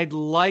 And I'd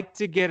like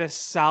to get a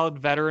solid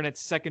veteran at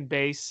second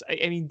base.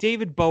 I mean,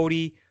 David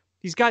Bodie,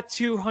 he's got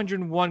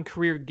 201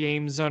 career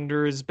games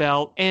under his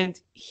belt, and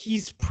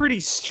he's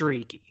pretty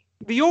streaky.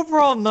 The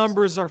overall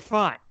numbers are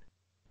fine.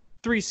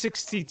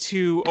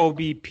 362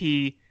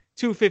 OBP,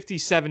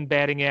 257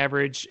 batting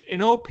average,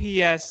 an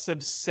OPS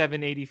of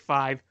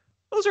 785.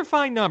 Those are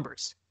fine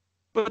numbers.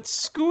 But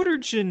Scooter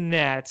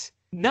Gennett,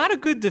 not a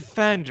good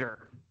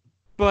defender,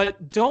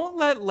 but don't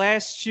let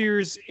last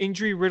year's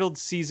injury-riddled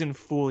season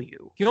fool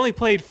you. He only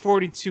played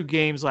 42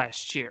 games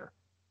last year.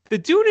 The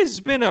dude has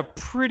been a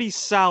pretty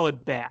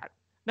solid bat.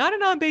 Not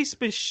an on-base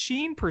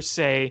machine per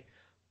se,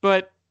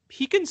 but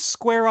he can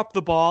square up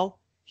the ball.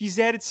 He's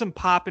added some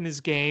pop in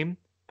his game.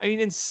 I mean,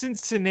 in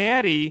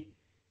Cincinnati,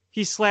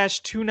 he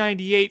slashed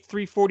 298,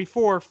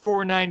 344,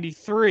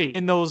 493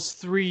 in those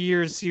 3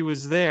 years he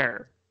was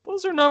there.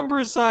 Those are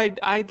numbers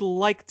I'd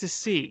like to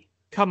see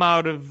come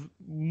out of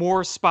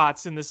more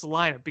spots in this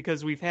lineup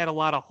because we've had a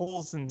lot of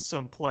holes in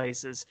some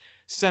places,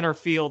 center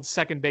field,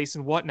 second base,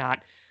 and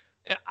whatnot.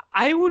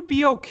 I would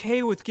be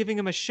okay with giving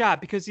him a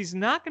shot because he's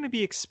not going to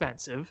be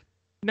expensive,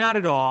 not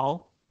at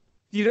all.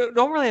 You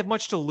don't really have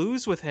much to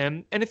lose with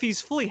him, and if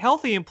he's fully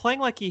healthy and playing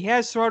like he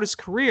has throughout his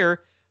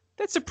career,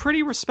 that's a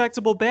pretty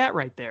respectable bat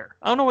right there.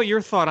 I don't know what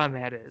your thought on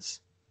that is.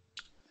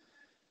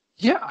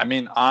 Yeah, I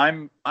mean,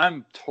 I'm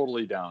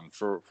totally down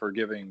for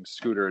giving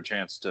Scooter a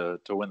chance to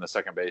win the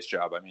second base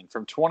job. I mean,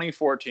 from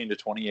 2014 to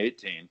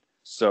 2018,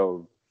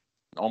 so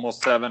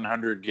almost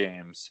 700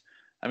 games.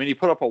 I mean, he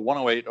put up a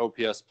 108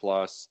 OPS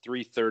plus,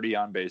 330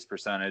 on base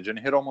percentage, and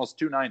hit almost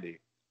 290.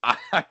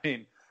 I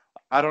mean,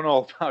 I don't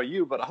know about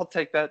you, but I'll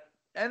take that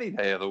any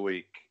day of the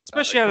week.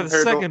 Especially out of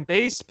the second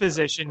base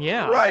position,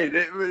 yeah. Right.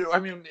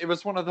 It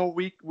was one of the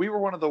we were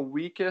one of the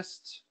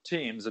weakest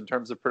teams in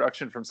terms of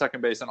production from second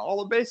base in all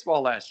of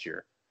baseball last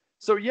year.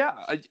 So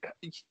yeah,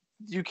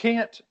 you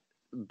can't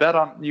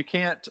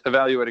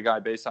evaluate a guy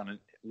based on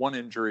one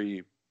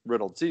injury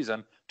riddled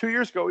season. 2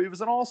 years ago, he was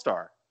an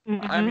all-star.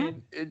 Mm-hmm. I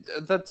mean,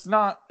 that's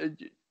not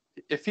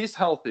if he's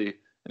healthy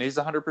and he's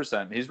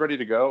 100%, he's ready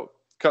to go.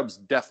 Cubs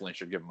definitely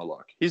should give him a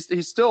look.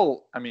 He's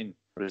still, I mean,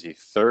 what is he,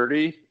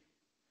 30?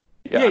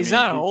 Yeah, he's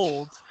not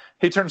old.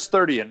 He turns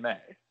 30 in May.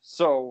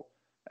 So,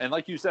 and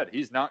like you said,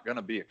 he's not going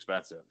to be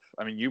expensive.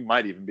 I mean, you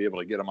might even be able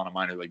to get him on a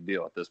minor league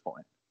deal at this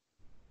point.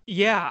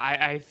 Yeah,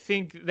 I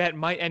think that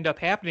might end up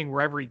happening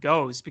wherever he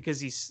goes because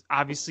he's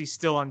obviously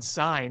still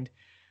unsigned.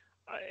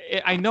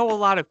 I know a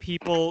lot of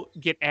people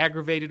get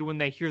aggravated when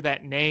they hear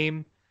that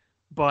name,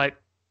 but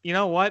you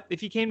know what?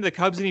 If he came to the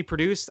Cubs and he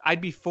produced,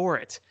 I'd be for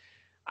it.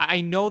 I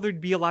know there'd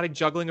be a lot of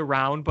juggling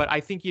around, but I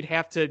think you'd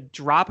have to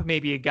drop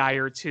maybe a guy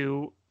or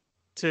two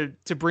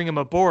to bring him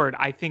aboard.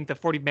 I think the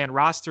 40-man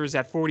roster is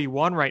at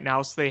 41 right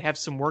now, so they have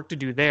some work to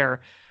do there.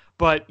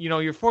 But, you know,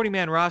 your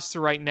 40-man roster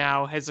right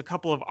now has a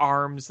couple of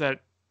arms that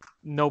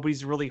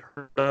nobody's really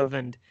heard of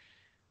and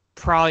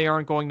probably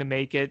aren't going to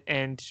make it.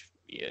 And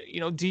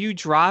do you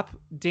drop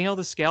Daniel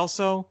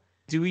Descalso?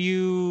 Do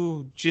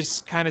you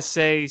just kind of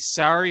say,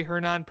 sorry,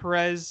 Hernan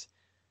Perez?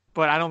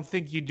 But I don't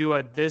think you do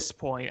at this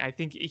point. I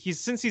think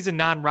since he's a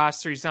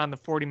non-roster, he's not on the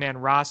 40-man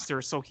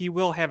roster, so he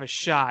will have a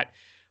shot.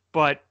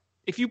 But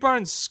if you brought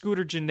in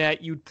Scooter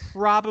Gennett, you'd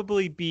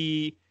probably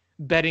be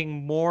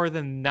betting more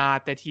than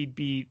not that he'd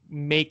be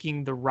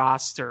making the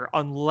roster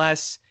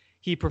unless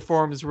he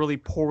performs really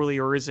poorly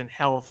or isn't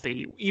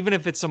healthy, even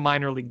if it's a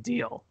minor league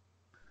deal.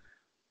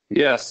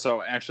 Yeah,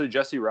 so actually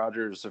Jesse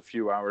Rogers a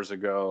few hours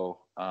ago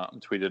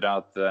tweeted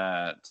out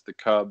that the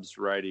Cubs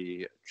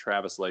righty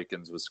Travis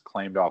Lakins was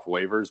claimed off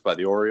waivers by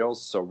the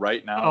Orioles. So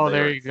right now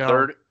there you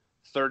go.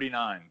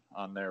 39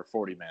 on their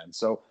 40-man.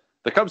 So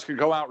the Cubs could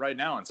go out right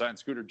now and sign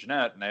Scooter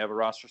Gennett, and they have a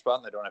roster spot,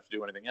 and they don't have to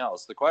do anything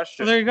else. The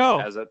question, there you go.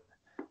 as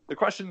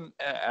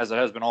it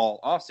has been all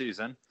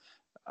offseason,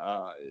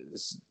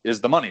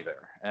 is the money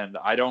there? And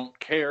I don't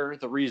care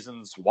the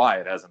reasons why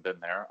it hasn't been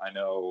there. I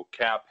know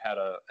Cap had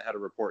a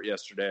report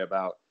yesterday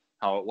about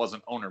how it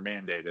wasn't owner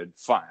mandated.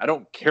 Fine. I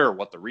don't care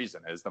what the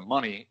reason is. The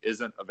money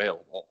isn't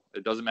available.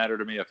 It doesn't matter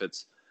to me if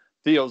it's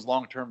Theo's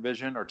long-term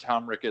vision or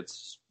Tom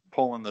Ricketts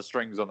pulling the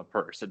strings on the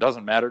purse. It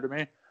doesn't matter to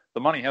me.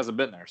 The money hasn't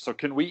been there. So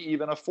can we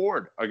even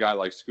afford a guy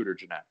like Scooter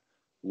Gennett?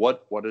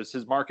 What does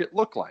his market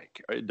look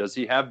like? Does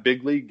he have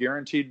big league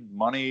guaranteed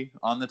money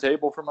on the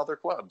table from other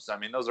clubs? I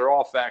mean, those are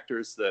all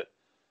factors that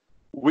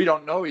we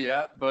don't know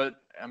yet.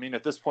 But, I mean,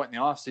 at this point in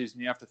the offseason,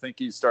 you have to think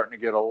he's starting to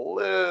get a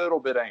little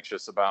bit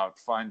anxious about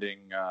finding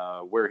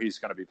where he's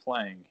going to be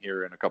playing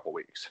here in a couple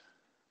weeks.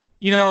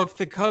 If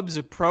the Cubs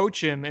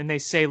approach him and they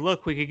say,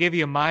 look, we could give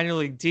you a minor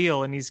league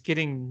deal, and he's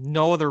getting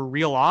no other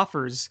real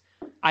offers,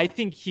 I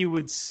think he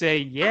would say,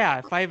 yeah,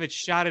 if I have a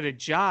shot at a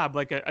job,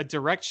 like a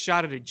direct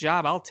shot at a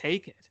job, I'll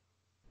take it.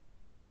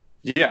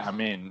 Yeah, I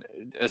mean,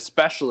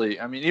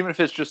 even if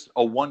it's just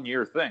a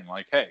 1-year thing,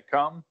 like, hey,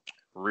 come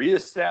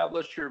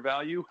reestablish your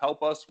value,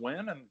 help us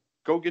win, and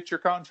go get your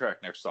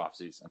contract next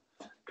offseason.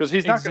 Because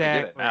he's not going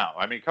to get it now.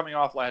 I mean, coming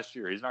off last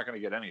year, he's not going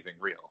to get anything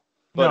real.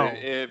 But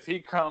if he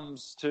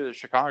comes to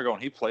Chicago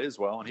and he plays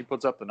well and he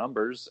puts up the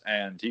numbers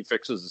and he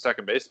fixes the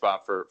second base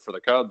spot for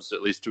the Cubs,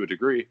 at least to a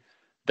degree,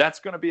 that's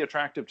going to be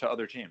attractive to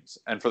other teams.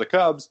 And for the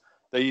Cubs,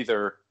 they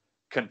either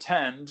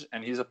contend,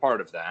 and he's a part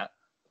of that.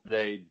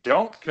 They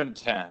don't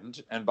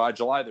contend, and by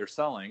July they're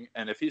selling.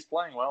 And if he's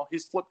playing well,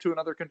 he's flipped to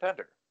another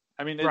contender.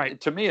 I mean,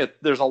 to me,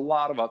 there's a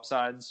lot of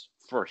upsides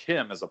for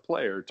him as a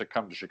player to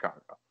come to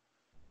Chicago.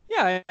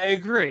 Yeah, I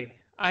agree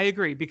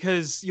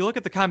because you look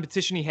at the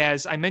competition he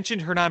has. I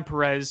mentioned Hernan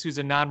Perez, who's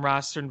a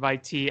non-roster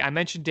invitee. I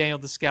mentioned Daniel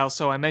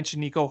Descalso. I mentioned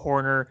Nico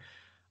Horner.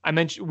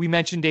 We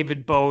mentioned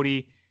David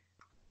Bodie.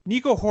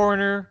 Nico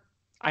Horner,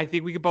 I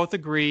think we could both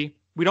agree.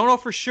 We don't know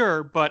for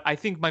sure, but I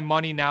think my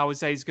money now is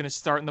that he's going to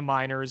start in the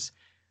minors.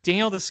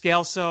 Daniel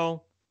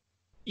Descalso,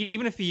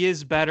 even if he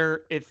is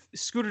better, if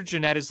Scooter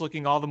Gennett is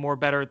looking all the more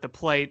better at the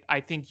plate,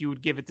 I think you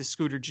would give it to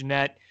Scooter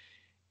Gennett.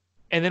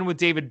 And then with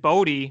David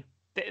Bodie,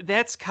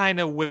 that's kind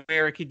of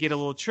where it could get a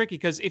little tricky,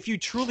 because if you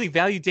truly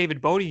value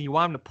David Bodie and you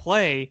want him to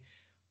play,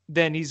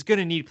 then he's going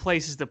to need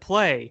places to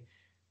play.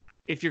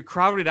 If your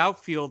crowded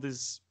outfield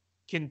is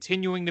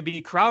continuing to be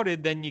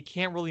crowded, then you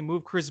can't really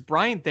move Kris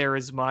Bryant there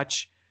as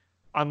much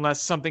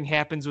unless something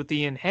happens with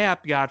Ian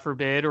Happ, God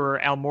forbid, or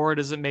Almora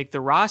doesn't make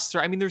the roster.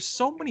 I mean, there's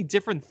so many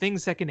different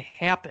things that can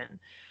happen.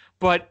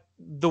 But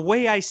the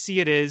way I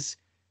see it is,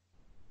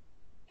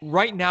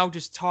 right now,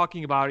 just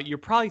talking about it, you're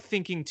probably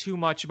thinking too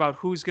much about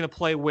who's going to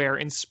play where.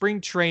 In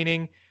spring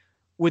training,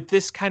 with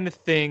this kind of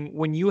thing,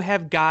 when you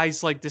have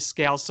guys like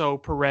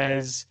Descalso,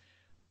 Perez,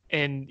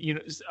 and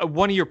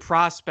one of your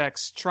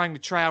prospects trying to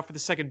try out for the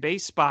second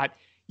base spot,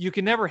 you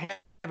can never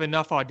have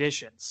enough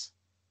auditions.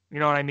 You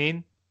know what I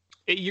mean?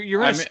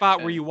 You're in a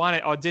spot where you want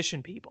to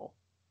audition people.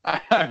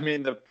 I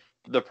mean,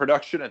 the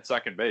production at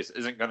second base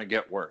isn't going to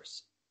get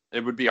worse.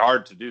 It would be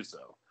hard to do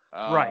so.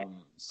 Right.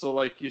 So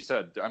like you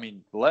said, I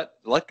mean, let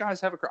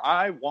guys have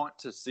I want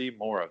to see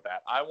more of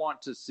that. I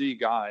want to see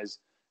guys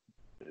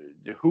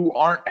who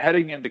aren't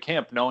heading into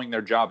camp knowing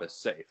their job is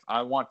safe.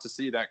 I want to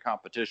see that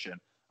competition.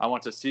 I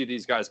want to see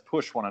these guys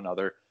push one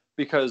another,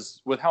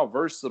 because with how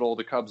versatile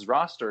the Cubs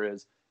roster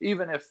is,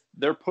 even if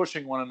they're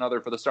pushing one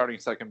another for the starting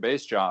second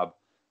base job,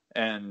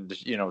 and,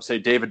 say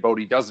David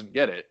Bodie doesn't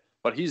get it,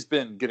 but he's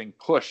been getting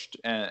pushed,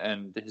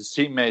 and his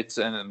teammates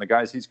and the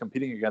guys he's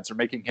competing against are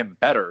making him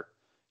better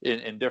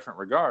in different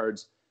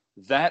regards,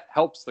 that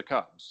helps the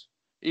Cubs.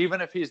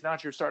 Even if he's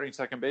not your starting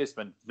second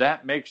baseman,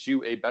 that makes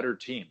you a better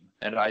team.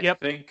 And I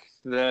think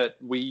that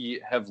we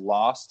have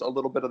lost a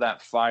little bit of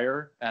that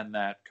fire and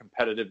that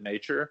competitive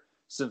nature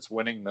since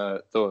winning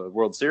the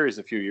World Series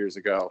a few years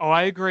ago. Oh,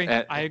 I agree.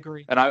 I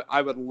agree. And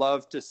I would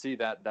love to see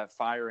that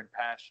fire and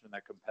passion and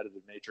that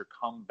competitive nature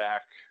come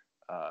back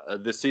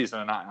this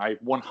season. And I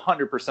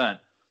 100%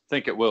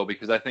 think it will,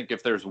 because I think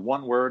if there's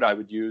one word I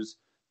would use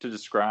to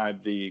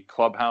describe the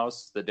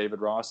clubhouse that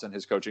David Ross and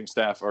his coaching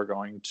staff are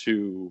going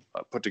to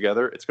put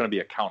together, it's going to be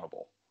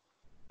accountable.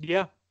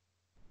 Yeah.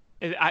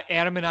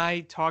 Adam and I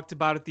talked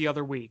about it the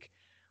other week.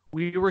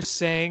 We were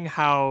saying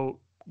how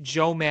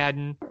Joe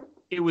Madden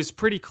it was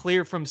pretty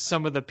clear from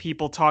some of the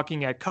people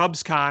talking at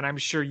CubsCon. I'm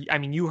sure, I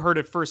mean, you heard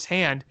it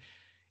firsthand.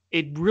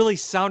 It really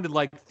sounded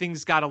like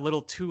things got a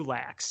little too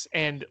lax.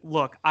 And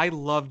look, I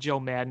love Joe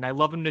Madden. I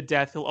love him to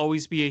death. He'll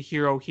always be a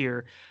hero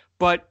here.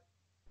 But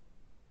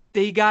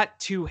they got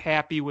too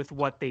happy with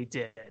what they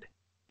did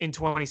in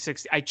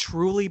 2016. I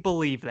truly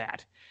believe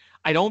that.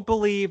 I don't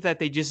believe that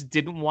they just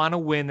didn't want to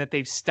win, that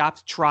they've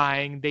stopped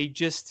trying. They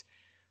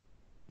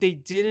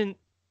didn't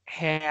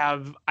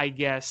have, I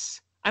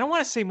guess, I don't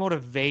want to say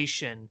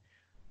motivation.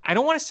 I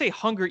don't want to say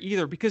hunger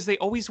either, because they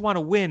always want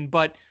to win,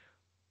 but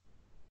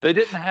they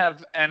didn't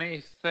have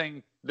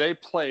anything. They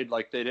played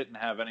like they didn't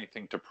have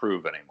anything to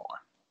prove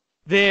anymore.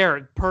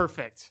 There,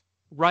 perfect.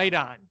 Right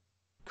on.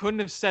 Couldn't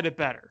have said it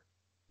better.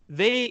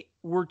 They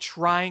were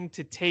trying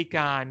to take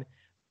on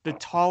the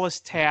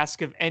tallest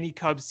task of any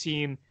Cubs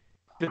team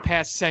the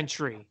past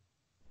century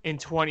in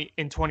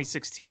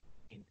 2016.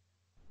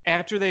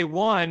 After they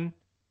won,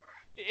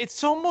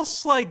 it's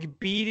almost like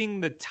beating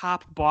the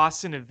top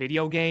boss in a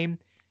video game.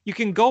 You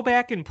can go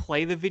back and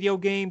play the video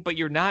game, but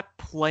you're not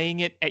playing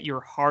it at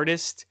your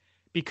hardest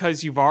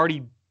because you've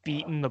already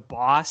beaten the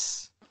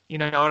boss. You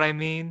know what I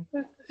mean?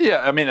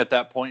 Yeah, I mean, at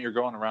that point, you're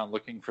going around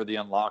looking for the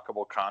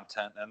unlockable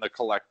content and the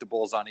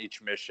collectibles on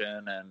each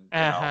mission, and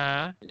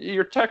know,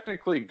 you're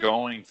technically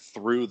going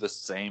through the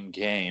same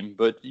game,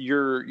 but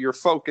your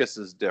focus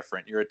is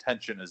different, your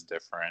attention is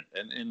different,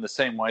 and in the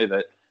same way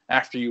that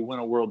after you win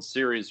a World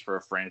Series for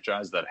a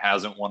franchise that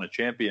hasn't won a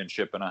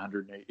championship in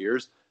 108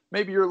 years,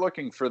 maybe you're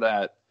looking for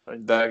that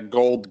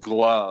Gold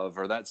Glove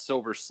or that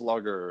Silver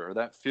Slugger or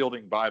that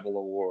Fielding Bible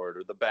Award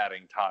or the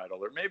batting title,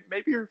 or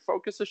maybe your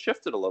focus has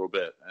shifted a little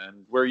bit,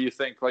 and where you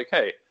think like,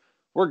 hey,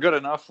 we're good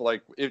enough.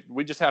 Like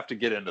we just have to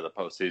get into the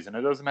postseason.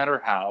 It doesn't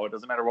matter how. It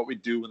doesn't matter what we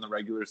do in the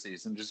regular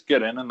season. Just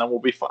get in, and then we'll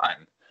be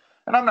fine.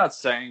 And I'm not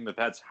saying that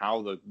that's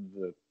how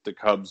the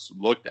Cubs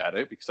looked at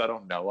it, because I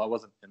don't know. I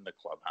wasn't in the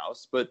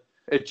clubhouse, but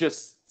it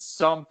just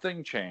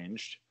something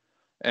changed.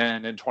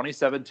 And in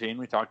 2017,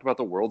 we talked about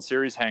the World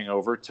Series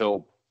hangover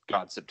till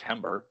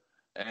September.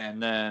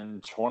 And then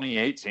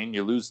 2018,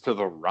 you lose to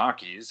the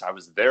Rockies. I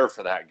was there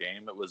for that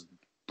game. It was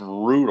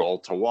brutal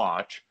to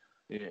watch.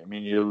 I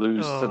mean, you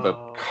lose to the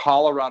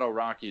Colorado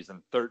Rockies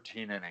in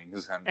 13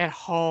 innings. And at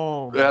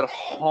home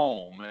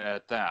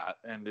at that.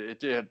 And it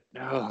did.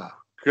 Oh,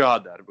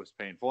 God, that was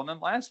painful. And then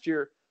last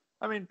year,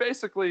 I mean,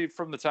 basically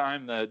from the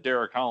time that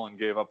Derek Holland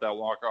gave up that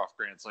walk-off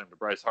grand slam to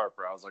Bryce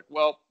Harper, I was like,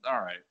 well,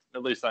 all right,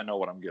 at least I know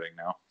what I'm getting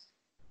now.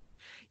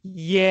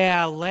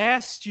 Yeah,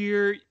 last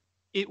year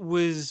it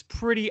was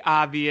pretty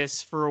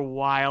obvious for a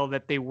while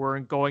that they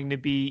weren't going to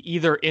be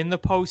either in the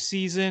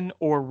postseason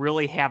or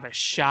really have a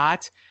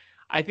shot.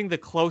 I think the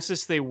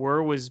closest they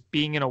were was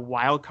being in a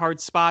wild card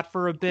spot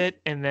for a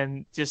bit, and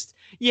then just,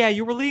 yeah,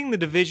 you were leading the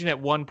division at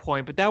one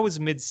point, but that was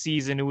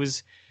mid-season.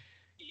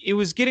 It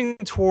was getting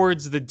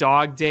towards the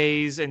dog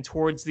days and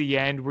towards the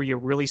end where you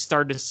really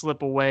started to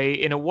slip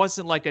away, and it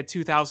wasn't like a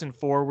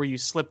 2004 where you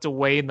slipped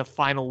away in the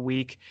final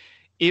week.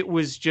 It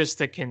was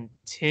just a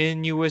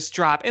continuous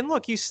drop. And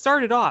look, you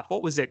started off,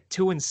 what was it,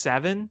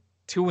 2-7,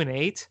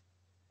 2-8?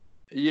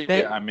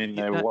 Yeah, I mean,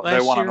 they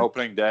won on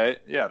opening day.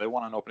 Yeah, they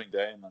won on opening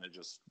day, and then it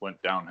just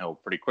went downhill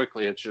pretty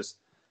quickly. It's just,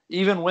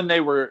 even when they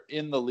were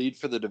in the lead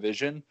for the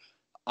division,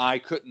 I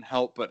couldn't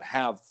help but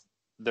have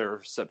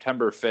their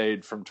September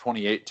fade from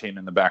 2018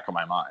 in the back of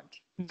my mind.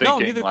 No,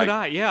 neither could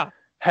I, yeah.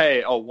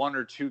 Hey, a 1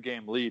 or 2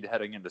 game lead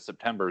heading into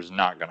September is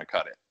not going to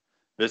cut it.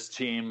 This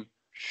team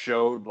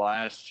showed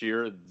last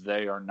year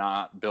they are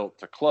not built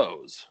to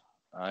close.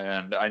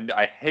 And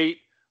I hate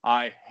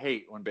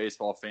when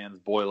baseball fans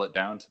boil it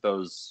down to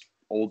those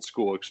old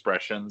school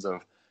expressions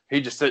of,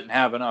 he just didn't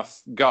have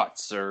enough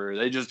guts, or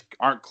they just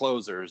aren't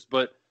closers.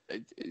 But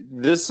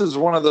this is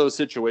one of those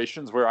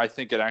situations where I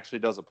think it actually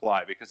does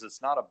apply, because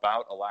it's not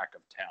about a lack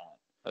of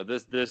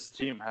talent. This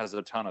team has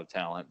a ton of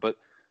talent, but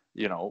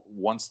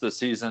once the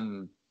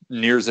season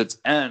nears its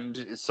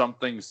end,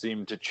 something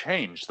seemed to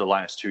change the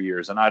last 2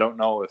 years. And I don't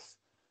know if,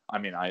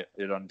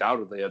 it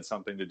undoubtedly had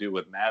something to do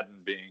with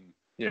Madden being,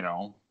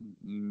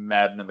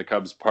 Madden and the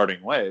Cubs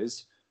parting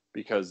ways,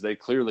 because they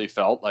clearly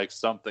felt like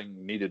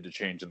something needed to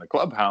change in the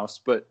clubhouse,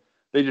 but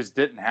they just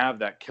didn't have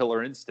that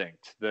killer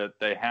instinct that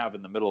they have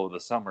in the middle of the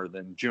summer,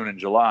 than June and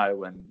July,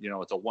 when,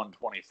 it's a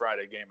 1:20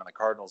 Friday game and the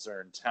Cardinals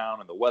are in town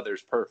and the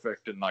weather's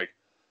perfect and like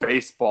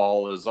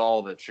baseball is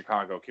all that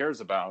Chicago cares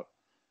about.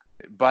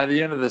 By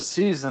the end of the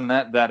season,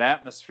 that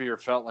atmosphere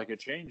felt like a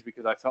change,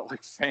 because I felt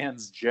like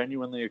fans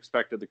genuinely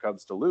expected the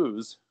Cubs to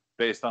lose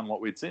based on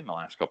what we'd seen the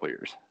last couple of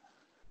years.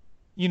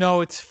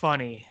 It's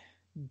funny.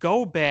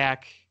 Go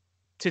back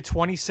to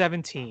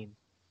 2017.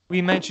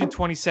 We mentioned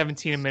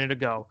 2017 a minute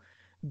ago.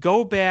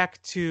 Go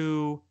back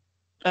to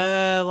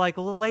like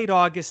late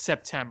August,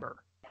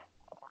 September,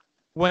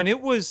 when it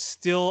was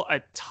still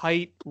a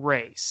tight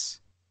race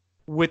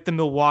with the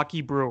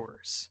Milwaukee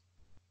Brewers.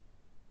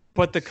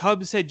 But the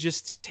Cubs had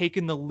just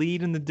taken the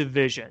lead in the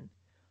division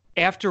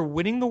after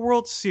winning the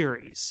World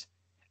Series.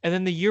 And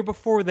then the year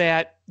before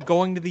that,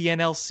 going to the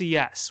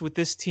NLCS with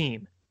this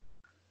team.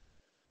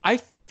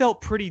 I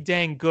felt pretty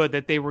dang good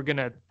that they were going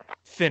to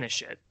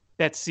finish it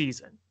that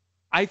season.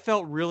 I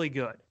felt really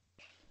good.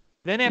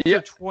 Then after Yeah.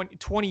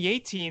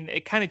 2018,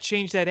 it kind of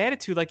changed that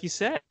attitude, like you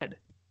said.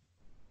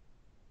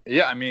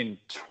 Yeah, I mean,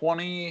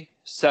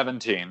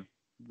 2017,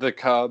 the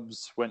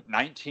Cubs went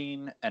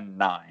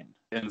 19-9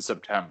 in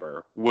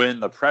September. When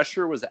the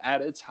pressure was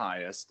at its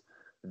highest,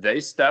 they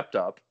stepped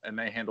up and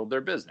they handled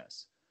their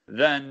business.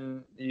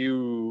 Then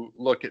you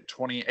look at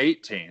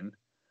 2018,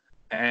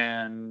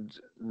 and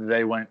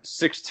they went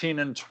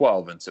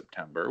 16-12 in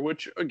September,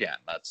 which again,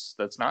 that's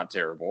not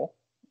terrible.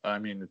 I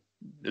mean,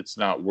 it's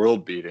not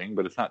world beating,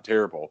 but it's not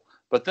terrible.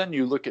 But then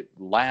you look at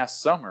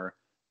last summer,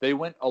 they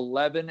went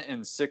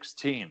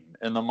 11-16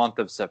 in the month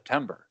of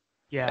September.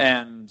 Yeah.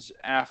 And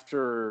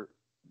after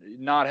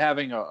not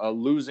having a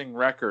losing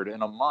record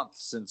in a month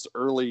since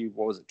early,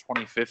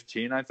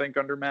 2015, I think,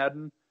 under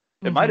Madden.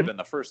 It might have been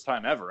the first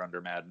time ever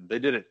under Madden. They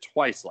did it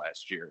twice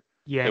last year.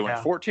 Yeah. They went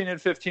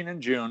 14-15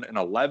 in June and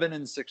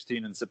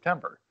 11-16 in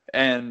September.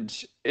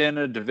 And in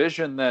a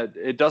division that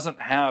it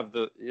doesn't have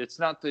it's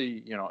not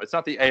the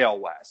AL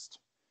West.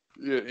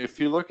 If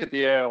you look at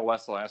the AL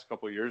West the last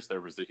couple of years,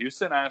 there was the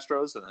Houston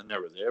Astros and then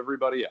there was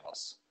everybody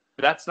else.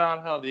 That's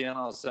not how the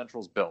NL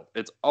Central's built.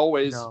 It's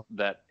always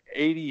that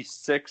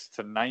 86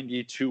 to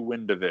 92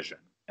 win division.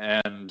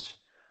 And,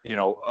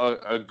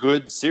 a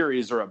good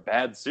series or a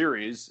bad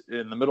series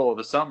in the middle of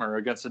the summer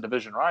against a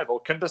division rival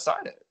can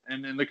decide it.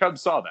 And the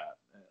Cubs saw that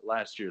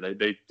last year.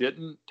 They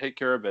didn't take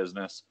care of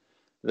business.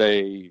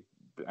 They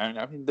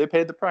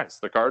paid the price.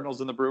 The Cardinals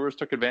and the Brewers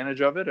took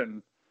advantage of it.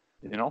 And,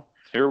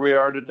 here we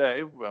are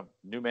today, a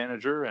new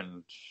manager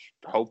and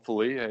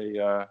hopefully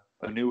a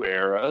new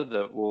era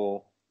that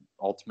will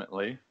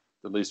ultimately,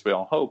 at least we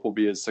all hope, will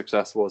be as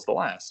successful as the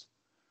last.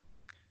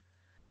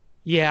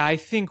 Yeah, I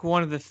think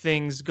one of the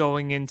things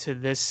going into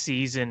this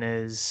season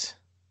is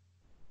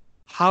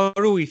how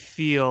do we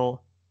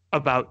feel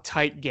about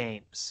tight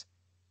games?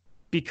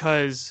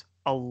 Because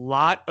a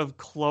lot of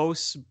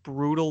close,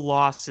 brutal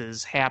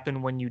losses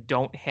happen when you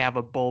don't have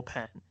a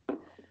bullpen.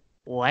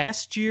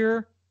 Last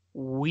year,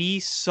 we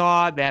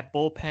saw that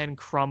bullpen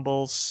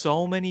crumble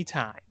so many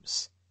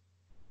times.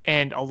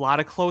 And a lot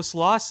of close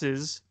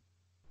losses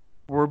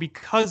were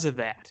because of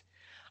that.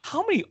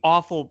 How many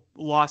awful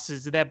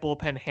losses did that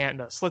bullpen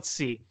hand us? Let's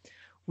see.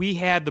 We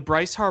had the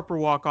Bryce Harper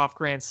walk-off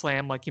grand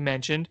slam, like you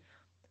mentioned.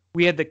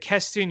 We had the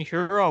Keston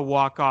Hiura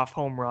walk-off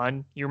home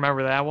run. You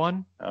remember that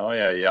one? Oh,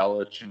 yeah.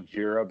 Yelich and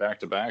Hiura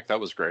back-to-back. That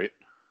was great.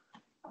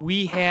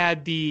 We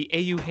had the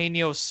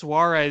Eugenio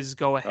Suarez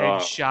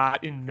go-ahead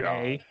shot in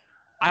May.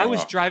 I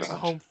was driving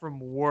home from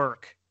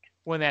work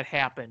when that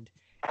happened,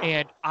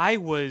 and I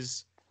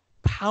was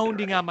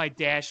pounding on my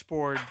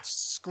dashboard,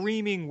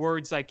 screaming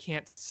words I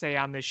can't say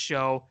on this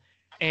show.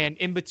 And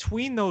in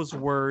between those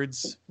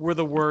words were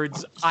the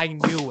words, I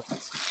knew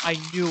it. I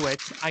knew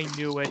it. I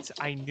knew it.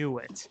 I knew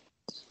it.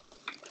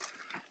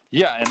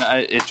 Yeah,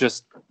 and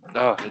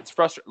it's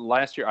frustrating.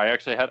 Last year, I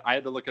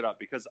had to look it up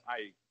because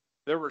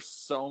there were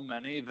so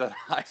many that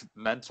I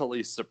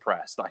mentally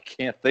suppressed. I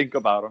can't think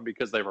about them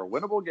because they were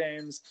winnable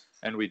games,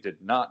 and we did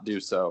not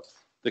do so.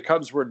 The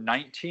Cubs were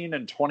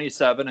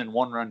 19-27 in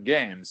one-run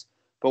games.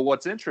 But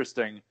what's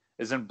interesting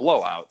is in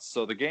blowouts.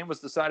 So the game was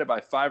decided by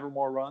 5 or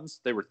more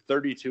runs. They were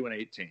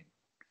 32-18.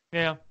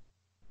 Yeah.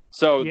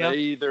 So they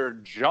either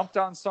jumped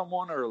on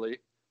someone early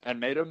and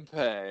made them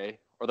pay,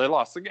 or they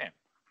lost the game.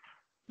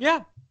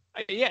 Yeah.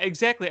 Yeah,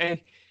 exactly.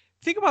 I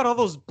think about all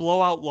those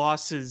blowout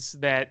losses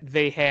that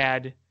they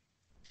had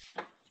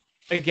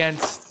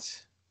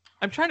against.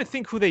 I'm trying to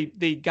think who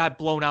they got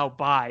blown out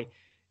by.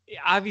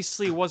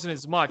 Obviously, it wasn't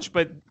as much,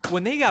 but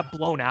when they got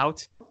blown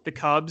out, the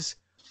Cubs,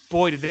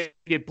 boy, did they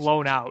get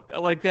blown out.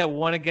 Like that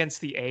one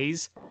against the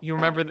A's. You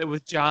remember that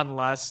with John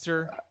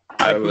Lester?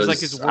 It was like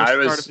his worst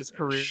start of his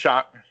career.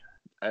 Shocked.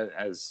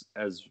 As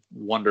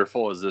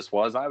wonderful as this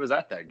was, I was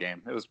at that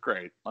game. It was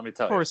great. Let me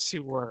tell you. Of course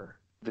you were.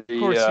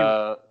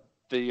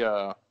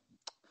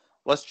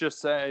 Let's just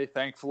say,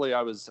 thankfully,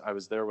 I was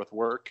there with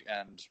work,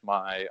 and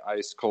my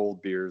ice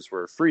cold beers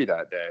were free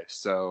that day,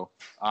 so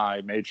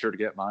I made sure to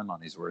get my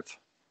money's worth.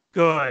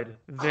 Good,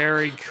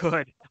 very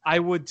good. I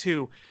would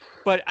too,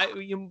 but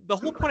the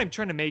whole point I'm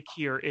trying to make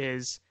here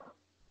is,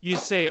 you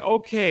say,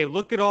 okay,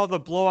 look at all the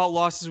blowout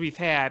losses we've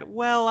had.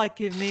 Well, I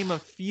can name a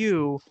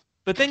few,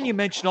 but then you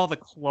mention all the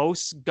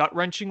close,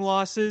 gut-wrenching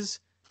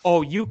losses.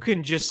 Oh, you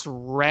can just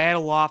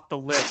rattle off the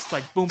list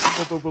like boom,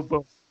 boom, boom, boom,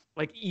 boom,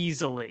 like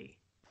easily.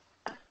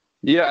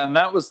 Yeah, and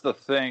that was the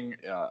thing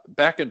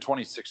back in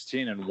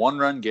 2016 in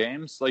one-run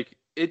games. Like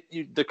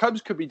the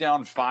Cubs could be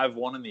down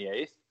 5-1 in the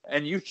eighth,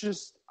 and you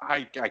just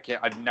I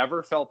can't. I've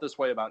never felt this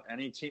way about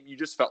any team. You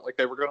just felt like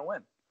they were going to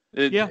win.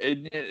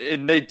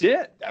 And they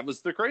did. That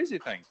was the crazy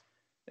thing.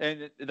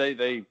 And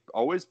they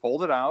always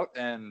pulled it out,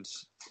 and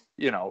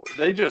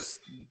they just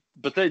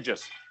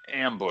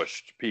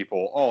ambushed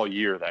people all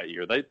year that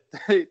year.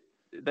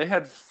 They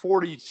had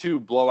 42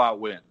 blowout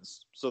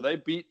wins. So they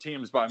beat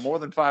teams by more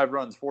than 5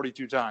 runs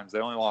 42 times. They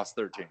only lost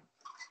 13.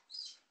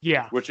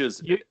 Yeah. Which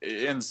is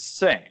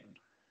insane.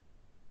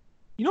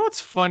 You know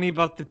what's funny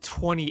about the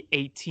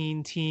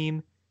 2018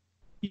 team?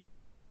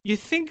 You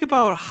think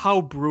about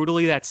how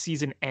brutally that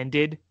season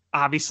ended.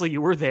 Obviously,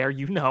 you were there,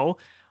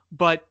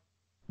 but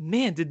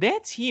man, did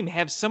that team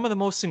have some of the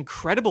most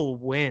incredible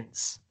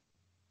wins?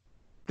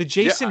 The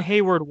Jason Yeah,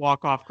 Hayward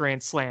walk-off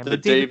grand slam, the the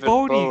David David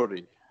Bodie.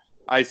 Bodie.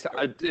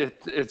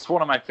 It's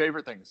one of my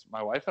favorite things.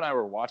 My wife and I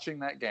were watching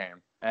that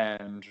game,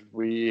 and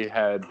we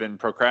had been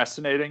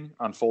procrastinating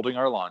on folding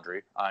our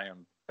laundry. I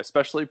am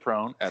especially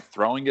prone at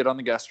throwing it on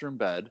the guest room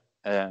bed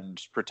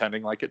and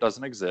pretending like it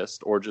doesn't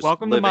exist, or just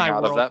Welcome to living my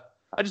out of world. that.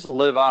 I just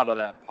live out of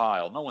that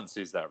pile. No one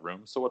sees that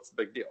room, so what's the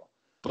big deal?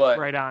 But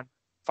Right on.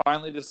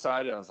 finally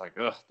decided, I was like,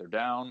 ugh, they're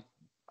down.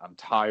 I'm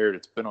tired.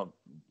 It's been a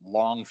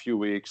long few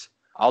weeks.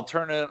 I'll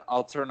turn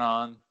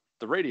on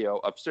the radio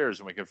upstairs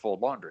and we can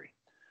fold laundry.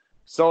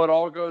 So it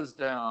all goes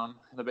down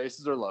and the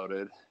bases are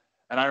loaded.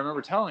 And I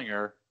remember telling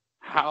her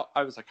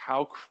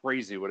how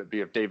crazy would it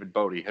be if David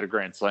Bodie hit a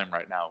grand slam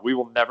right now? We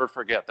will never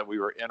forget that we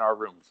were in our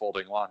room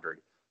folding laundry.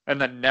 And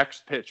the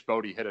next pitch,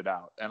 Bodie hit it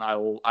out. And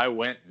I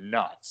went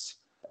nuts.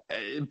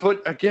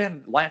 But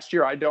again, last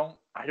year, I don't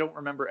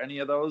remember any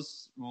of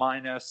those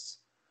minus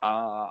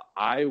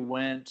I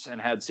went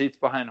and had seats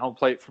behind home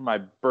plate for my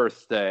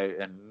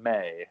birthday in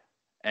May,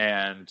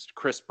 and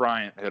Kris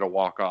Bryant hit a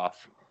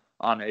walk-off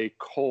on a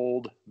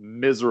cold,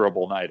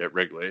 miserable night at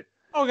Wrigley.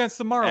 Oh, against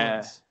the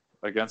Marlins.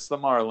 Against the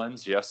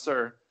Marlins, yes,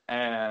 sir.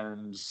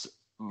 And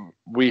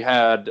we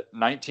had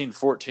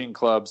 1914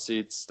 club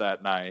seats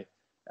that night,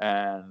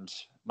 and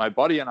my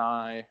buddy and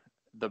I,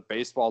 the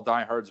baseball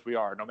diehards we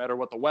are, no matter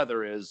what the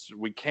weather is,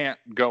 we can't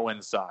go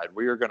inside.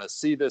 We are going to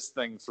see this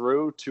thing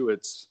through to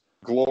its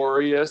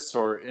glorious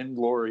or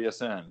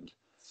inglorious end.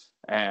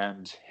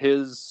 And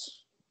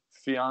his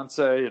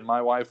fiance and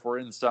my wife were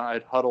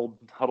inside,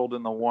 huddled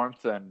in the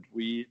warmth, and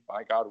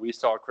by God, we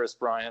saw Kris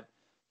Bryant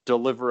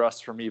deliver us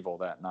from evil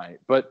that night.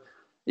 But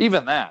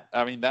even that,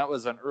 I mean, that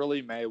was an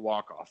early May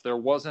walk-off. There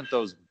wasn't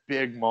those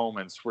big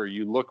moments where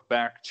you look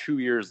back 2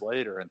 years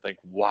later and think,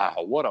 wow,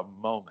 what a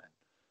moment.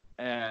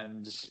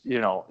 And,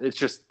 it's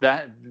just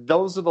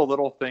those are the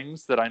little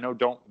things that I know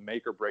don't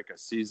make or break a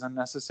season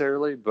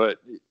necessarily, but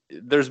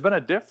there's been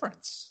a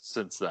difference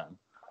since then.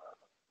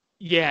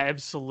 Yeah,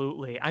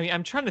 absolutely. I mean,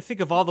 I'm trying to think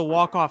of all the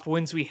walk-off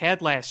wins we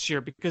had last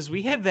year because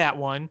we had that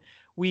one.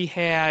 We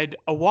had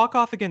a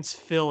walk-off against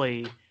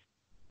Philly.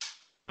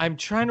 I'm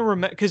trying to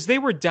remember because they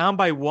were down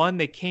by one.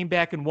 They came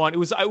back and won. It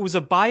was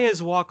a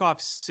Baez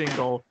walk-off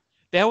single.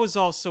 That was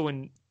also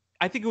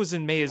I think it was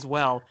in May as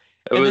well.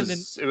 That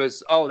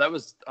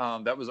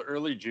was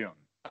early June.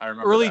 I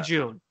remember early that.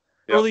 June.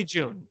 Yep. Early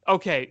June.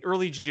 Okay,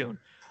 early June.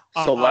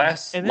 So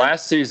last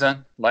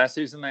season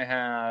they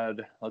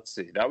had, let's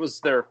see, that was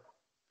their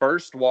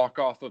first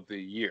walk-off of the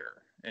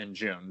year in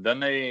June. Then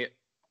they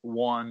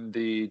won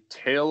the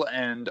tail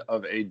end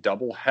of a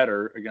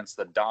doubleheader against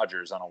the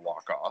Dodgers on a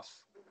walk-off.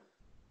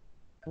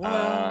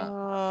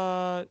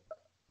 What?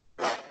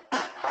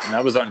 And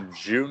that was on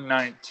June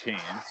 19th.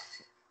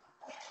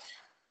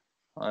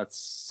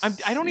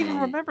 I don't even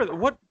remember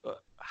what.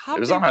 How it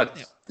was on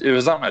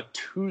a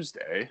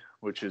Tuesday,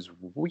 which is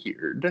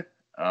weird.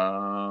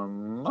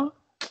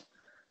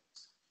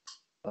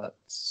 Let's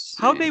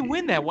see. How'd they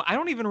win that? I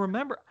don't even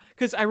remember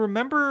because I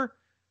remember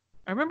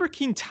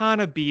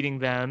Quintana beating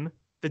them,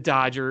 the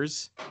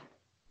Dodgers.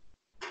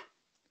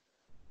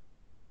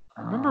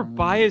 I remember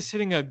Baez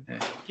hitting a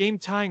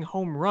game-tying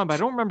home run, but I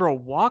don't remember a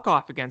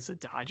walk-off against the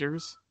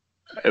Dodgers.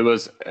 It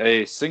was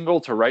a single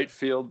to right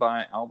field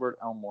by Albert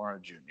Almora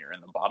Jr.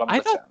 in the bottom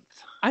of the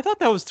 10th. I thought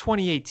that was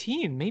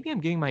 2018. Maybe I'm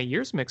getting my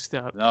years mixed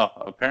up. No,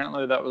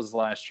 apparently that was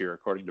last year,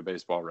 according to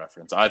Baseball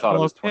Reference. I thought it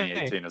was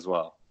 2018 as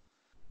well.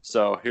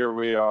 So here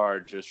we are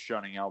just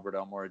shunning Albert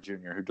Almora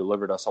Jr., who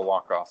delivered us a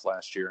walk-off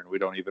last year, and we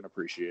don't even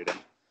appreciate him.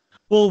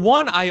 Well,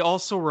 one I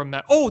also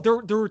remember. Oh, there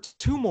were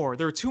two more.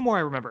 There were two more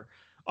I remember.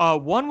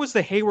 One was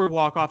the Hayward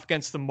walk-off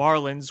against the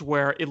Marlins,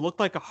 where it looked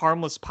like a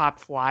harmless pop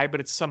fly, but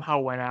it somehow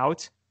went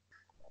out.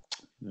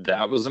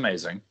 That was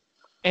amazing.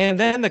 And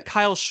then the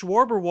Kyle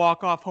Schwarber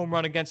walk-off home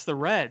run against the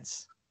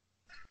Reds.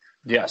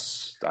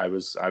 Yes, I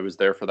was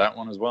there for that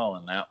one as well,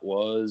 and that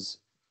was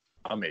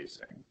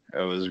amazing.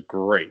 It was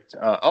great.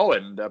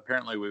 And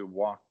apparently we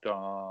walked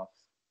off.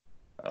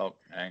 Oh,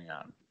 hang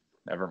on.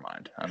 Never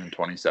mind. I'm in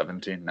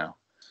 2017 now.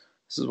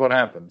 This is what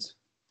happens.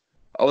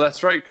 Oh,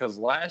 that's right, because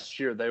last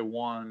year they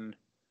won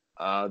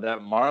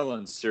that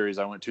Marlins series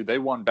I went to. They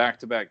won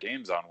back-to-back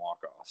games on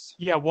walk-offs.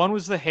 Yeah, one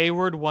was the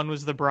Hayward, one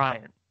was the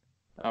Bryant.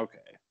 Okay.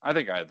 I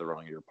think I had the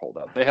wrong year pulled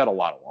up. They had a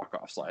lot of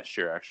walk-offs last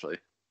year, actually.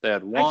 They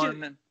had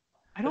one.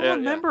 I don't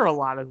remember a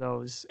lot of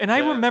those. And I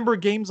remember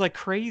games like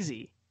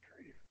crazy.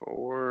 3,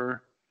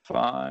 4,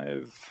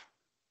 5.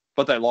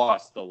 But they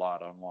lost a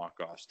lot on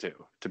walk-offs,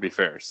 too, to be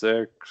fair.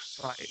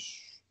 6. Right.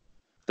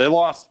 They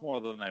lost more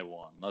than they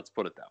won. Let's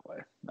put it that way.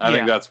 I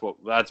think that's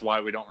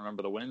why we don't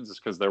remember the wins, is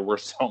because there were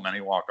so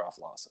many walk-off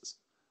losses.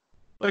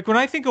 Like when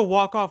I think of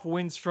walk-off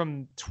wins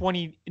from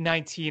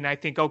 2019, I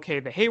think, okay,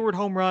 the Hayward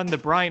home run, the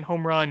Bryant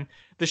home run,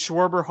 the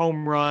Schwarber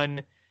home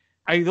run.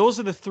 Those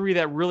are the three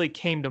that really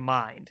came to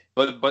mind.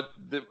 But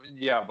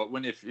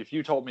when if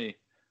you told me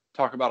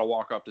talk about a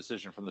walk-off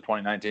decision from the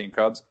 2019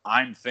 Cubs,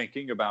 I'm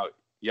thinking about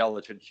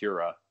Yelich and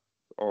Hura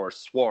or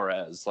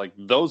Suarez. Like,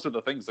 those are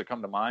the things that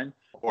come to mind,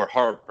 or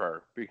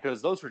Harper,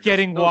 because those were just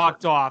getting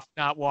walked off,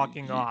 not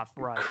walking off.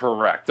 Right.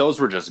 Correct. Those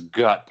were just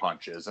gut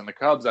punches. And the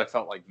Cubs, I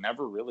felt like,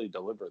 never really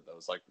delivered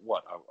those. Like,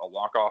 what, a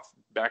walk-off,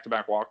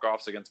 back-to-back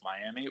walk-offs against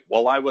Miami?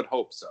 Well, I would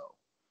hope so.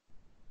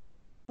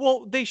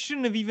 Well, they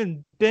shouldn't have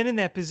even been in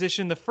that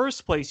position in the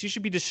first place. You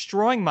should be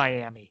destroying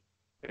Miami.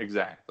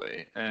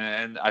 Exactly.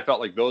 And I felt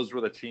like those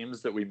were the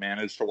teams that we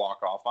managed to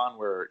walk off on,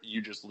 where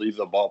you just leave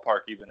the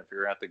ballpark even if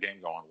you're at the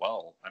game going,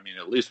 well, I mean,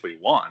 at least we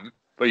won.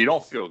 But you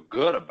don't feel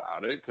good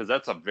about it, because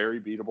that's a very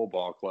beatable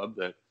ball club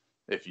that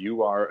if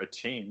you are a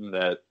team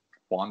that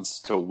wants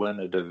to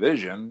win a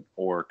division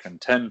or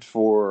contend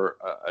for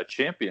a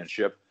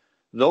championship,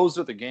 those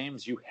are the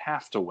games you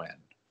have to win.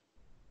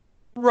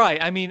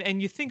 Right. I mean,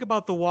 and you think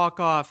about the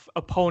walk-off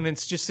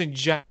opponents just in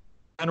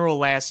general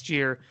last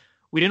year.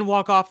 We didn't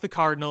walk off the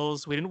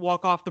Cardinals. We didn't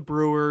walk off the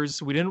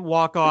Brewers. We didn't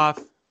walk off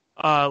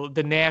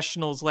the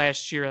Nationals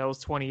last year. That was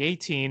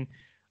 2018.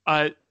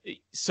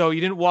 So you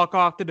didn't walk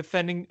off the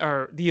defending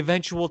or the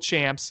eventual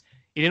champs.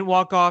 You didn't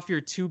walk off your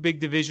two big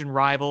division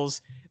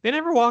rivals. They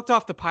never walked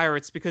off the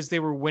Pirates because they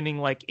were winning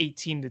like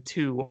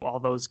 18-2 all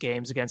those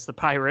games against the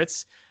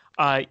Pirates.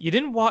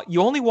 You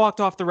only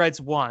walked off the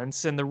Reds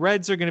once, and the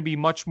Reds are going to be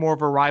much more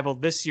of a rival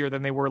this year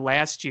than they were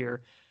last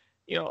year.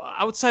 You know,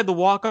 outside the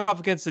walk-off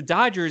against the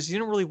Dodgers, you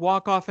didn't really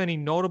walk off any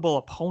notable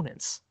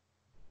opponents.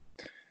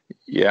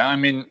 Yeah, I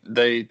mean,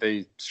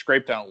 they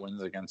scraped out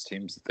wins against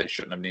teams that they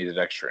shouldn't have needed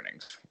extra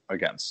innings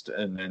against,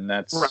 and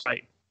that's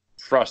right.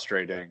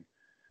 Frustrating.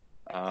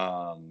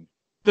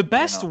 The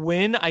best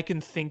win I can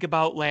think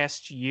about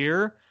last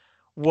year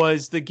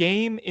was the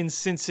game in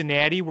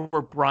Cincinnati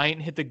where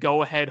Bryant hit the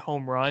go-ahead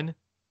home run,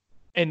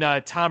 and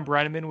Tom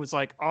Brenneman was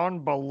like,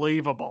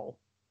 unbelievable.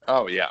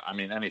 Oh, yeah. I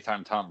mean,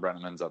 anytime Tom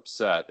Brenneman's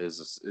upset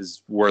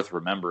is worth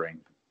remembering.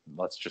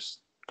 Let's just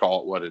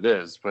call it what it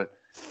is. But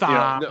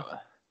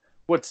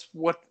what's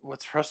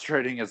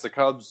frustrating is the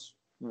Cubs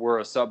were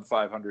a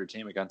sub-500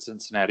 team against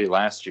Cincinnati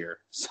last year.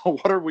 So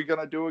what are we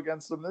going to do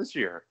against them this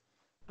year?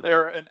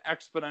 They're an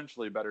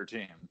exponentially better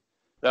team.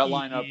 That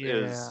lineup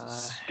is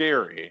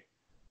scary.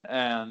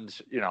 And,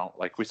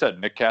 like we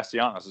said, Nick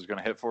Castellanos is going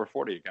to hit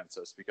 440 against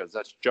us because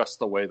that's just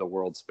the way the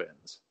world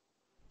spins.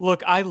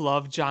 Look, I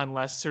love John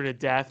Lester to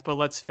death, but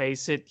let's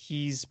face it,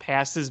 he's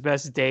past his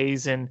best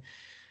days. And,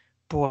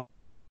 boy,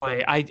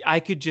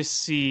 I could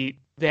just see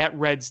that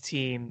Reds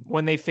team,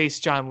 when they face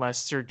John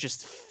Lester,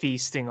 just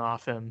feasting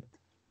off him.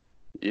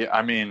 Yeah,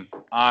 I mean,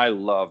 I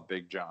love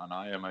Big John.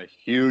 I am a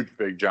huge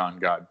Big John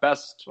guy.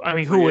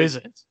 Who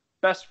isn't?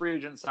 Best free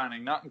agent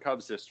signing, not in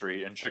Cubs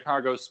history, in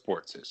Chicago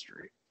sports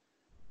history.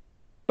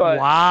 But,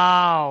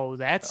 wow,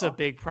 that's a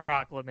big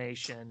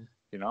proclamation.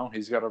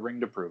 He's got a ring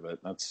to prove it.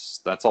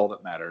 That's all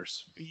that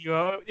matters.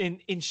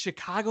 In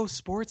Chicago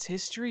sports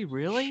history,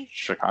 really?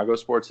 Chicago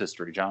sports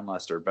history, John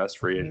Lester, best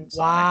free agent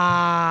signing.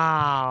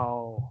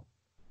 Wow.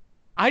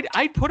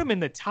 I'd put him in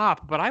the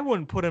top, but I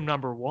wouldn't put him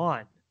number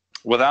one.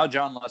 Without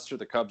John Lester,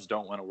 the Cubs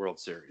don't win a World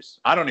Series.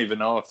 I don't even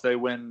know if they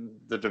win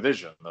the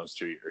division those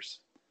 2 years.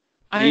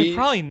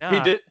 Probably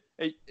not.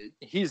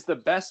 He's the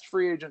best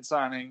free agent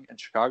signing in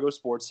Chicago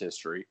sports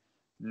history,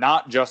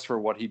 not just for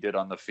what he did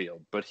on the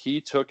field, but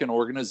he took an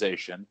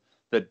organization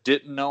that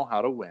didn't know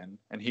how to win,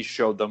 and he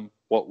showed them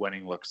what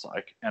winning looks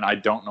like. And I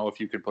don't know if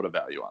you could put a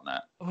value on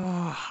that.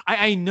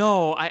 I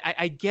know.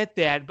 I get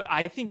that, but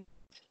I think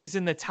he's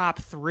in the top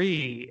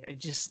three.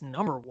 Just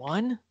number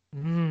one?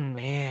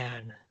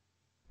 Man.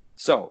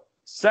 So,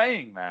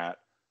 saying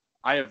that,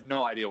 I have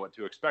no idea what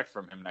to expect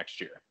from him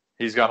next year.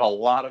 He's got a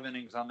lot of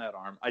innings on that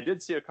arm. I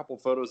did see a couple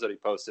photos that he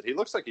posted. He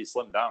looks like he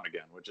slimmed down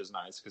again, which is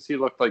nice, because he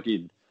looked like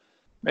he'd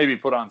maybe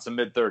put on some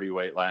mid-30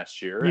 weight last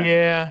year.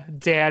 Yeah,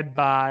 dad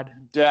bod.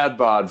 Dad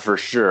bod for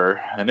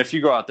sure. And if you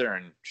go out there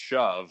and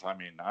shove, I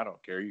mean, I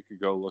don't care. You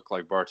could go look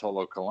like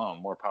Bartolo Colon.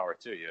 More power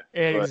to you.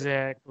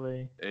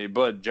 Exactly.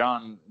 But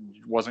John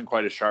wasn't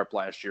quite as sharp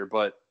last year.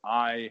 But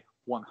I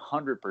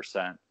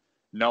 100%,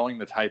 knowing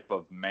the type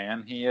of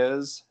man he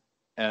is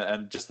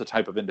and just the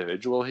type of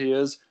individual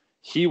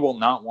he will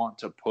not want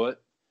to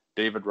put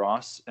David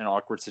Ross in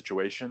awkward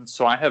situations.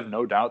 So I have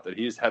no doubt that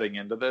he's heading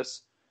into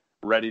this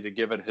ready to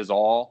give it his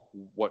all,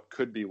 what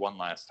could be one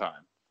last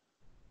time.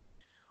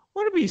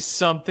 Wouldn't it be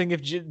something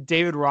if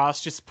David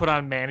Ross just put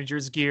on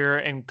manager's gear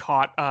and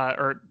caught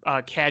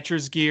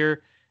catcher's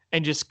gear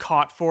and just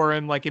caught for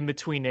him like in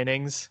between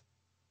innings?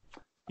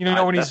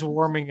 When he's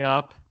warming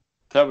up.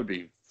 That would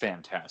be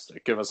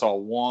fantastic. Give us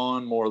all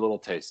one more little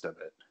taste of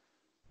it.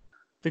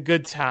 The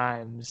good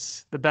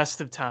times, the best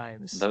of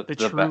times, the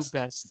true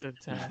best of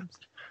times.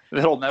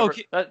 It'll never.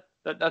 Okay.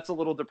 That's a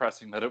little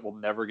depressing that it will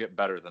never get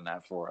better than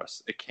that for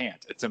us. It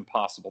can't. It's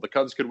impossible. The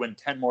Cubs could win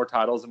 10 more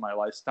titles in my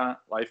lifetime,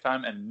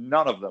 and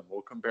none of them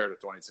will compare to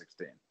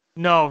 2016.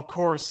 No, of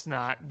course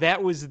not.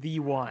 That was the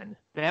one.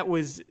 And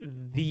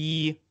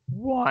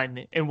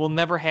we'll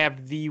never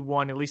have the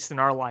one, at least in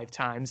our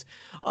lifetimes,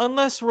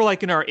 unless we're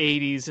like in our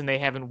 80s and they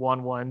haven't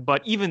won one.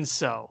 But even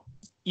so.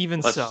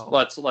 Even Let's so.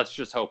 let's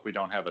just hope we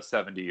don't have a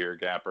 70-year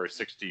gap or a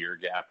 60-year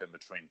gap in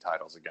between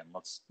titles again.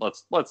 Let's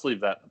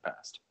leave that in the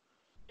past.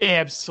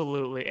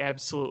 Absolutely,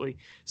 absolutely.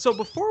 So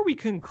before we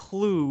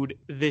conclude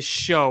this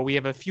show, we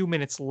have a few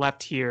minutes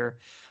left here.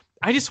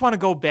 I just want to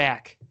go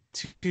back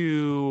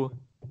to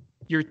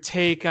your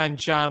take on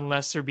John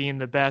Lester being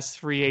the best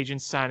free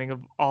agent signing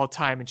of all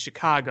time in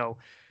Chicago.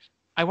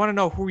 I want to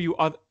know who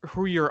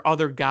your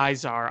other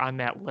guys are on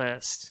that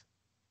list.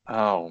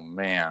 Oh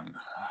man.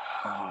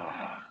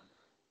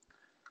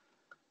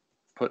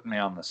 Putting me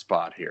on the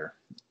spot here.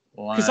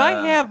 Because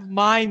I have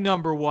my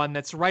number one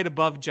that's right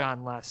above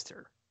John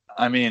Lester.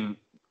 I mean,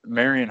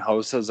 Marian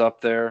Hossa's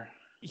up there.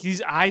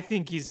 I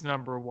think he's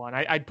number one.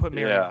 I'd put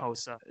Marian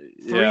Hossa.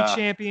 3 Yeah.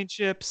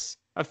 championships,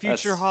 a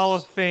future Hall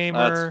of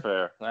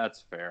Famer.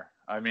 That's fair.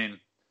 I mean,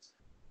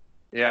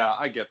 yeah,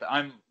 I get that.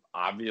 I'm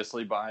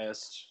obviously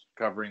biased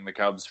covering the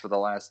Cubs for the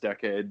last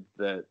decade.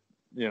 That,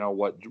 you know,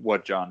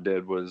 what John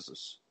did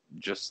was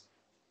just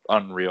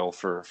unreal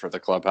for the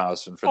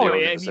clubhouse and for the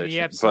organization. I mean, he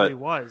absolutely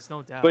was,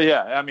 no doubt. But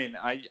yeah, I mean,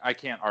 I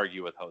can't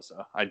argue with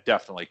Hossa. I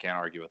definitely can't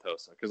argue with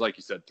Hossa because, like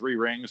you said, 3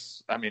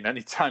 rings. I mean,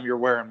 anytime you're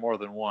wearing more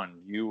than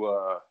one,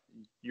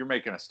 you're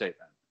making a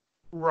statement.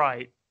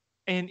 Right,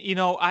 and you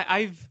know,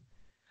 I've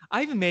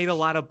made a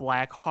lot of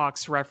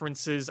Blackhawks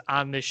references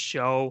on this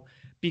show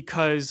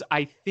because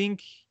I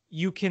think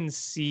you can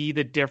see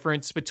the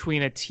difference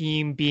between a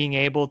team being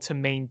able to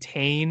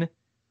maintain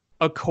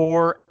a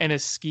core and a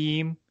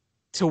scheme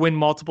to win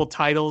multiple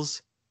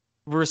titles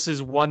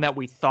versus one that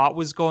we thought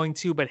was going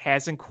to, but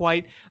hasn't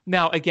quite.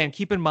 Now, again,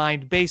 keep in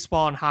mind,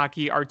 baseball and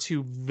hockey are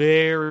 2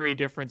 very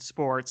different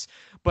sports,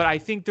 but I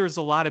think there's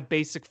a lot of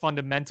basic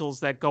fundamentals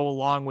that go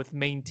along with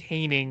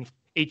maintaining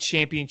a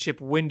championship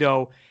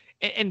window.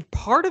 And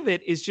part of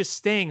it is just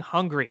staying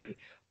hungry.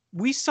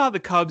 We saw the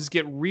Cubs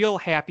get real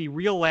happy,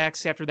 real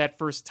lax after that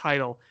first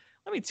title.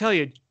 Let me tell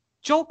you,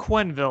 Joel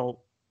Quenneville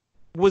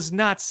was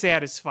not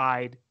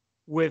satisfied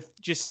with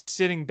just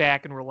sitting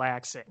back and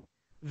relaxing.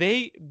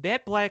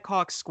 That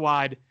Blackhawks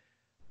squad,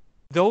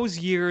 those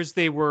years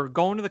they were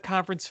going to the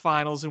conference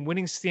finals and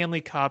winning Stanley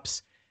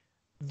Cups,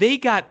 they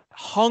got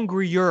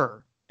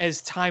hungrier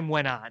as time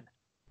went on.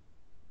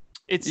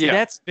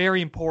 That's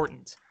very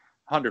important.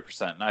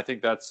 100%. And I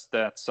think that's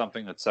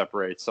something that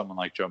separates someone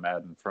like Joe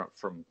Madden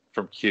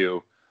from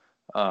Q.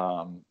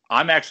 I'm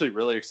actually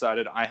really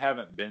excited. I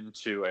haven't been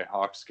to a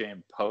Hawks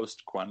game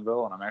post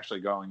Quenneville, and I'm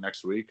actually going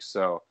next week.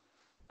 So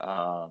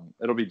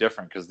it'll be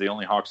different because the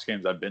only Hawks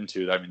games I've been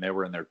to, I mean, they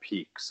were in their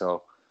peak.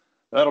 So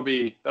that'll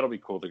be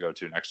cool to go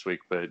to next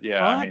week. But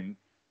yeah, I mean,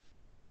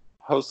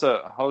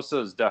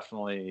 Hossa is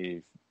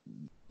definitely,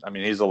 I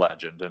mean, he's a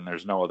legend, and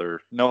there's no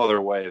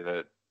other way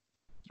to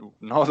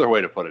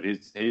put it.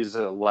 He's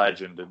a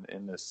legend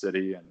in this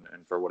city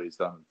and for what he's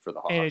done for the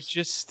Hawks. And it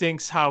just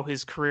stinks how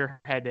his career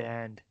had to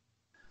end.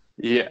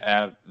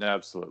 Yeah,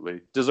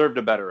 absolutely. Deserved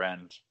a better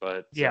end,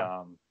 but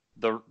yeah.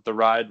 The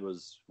ride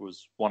was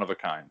one of a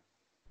kind.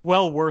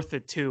 Well worth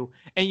it too.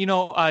 And you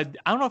know, I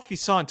don't know if you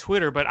saw on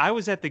Twitter, but I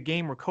was at the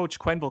game where Coach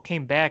Quenneville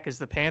came back as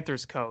the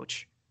Panthers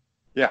coach.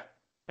 Yeah.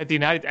 At the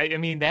United, I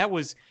mean, that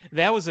was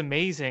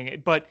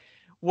amazing. But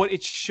what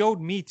it showed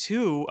me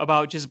too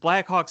about just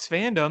Blackhawks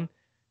fandom,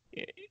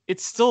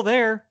 it's still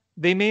there.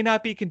 They may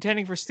not be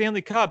contending for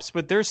Stanley Cups,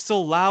 but they're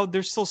still loud.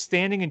 They're still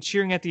standing and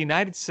cheering at the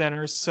United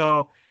Center.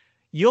 So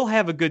you'll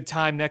have a good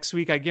time next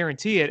week, I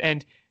guarantee it.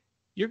 And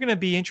you're going to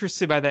be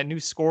interested by that new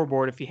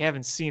scoreboard if you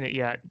haven't seen it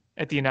yet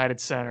at the United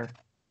Center.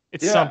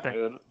 It's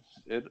something.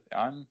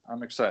 I'm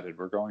excited.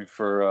 We're going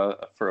for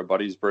a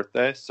buddy's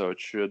birthday, so it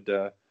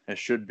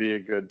should be a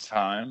good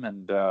time.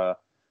 And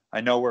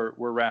I know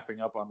we're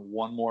wrapping up on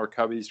one more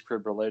Cubbies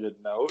Crib related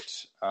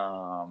note.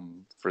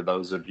 For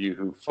those of you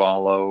who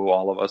follow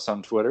all of us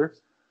on Twitter,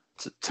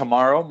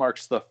 tomorrow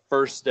marks the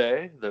first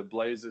day that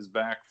Blaze is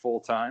back full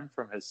time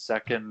from his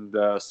second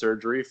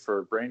surgery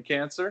for brain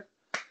cancer.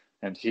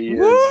 And he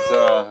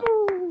is,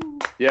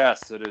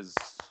 yes, it is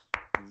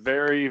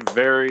very,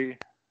 very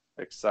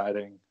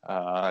exciting.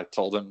 I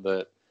told him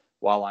that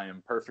while I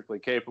am perfectly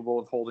capable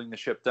of holding the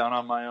ship down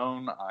on my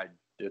own,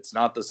 it's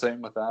not the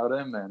same without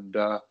him. And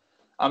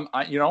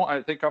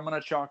I think I'm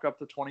going to chalk up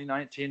the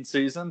 2019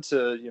 season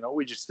to,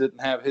 we just didn't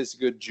have his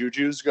good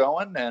jujus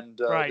going, and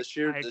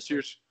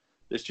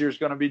this year's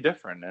going to be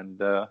different,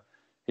 and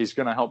he's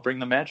going to help bring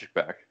the magic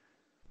back.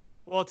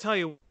 Well, I'll tell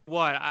you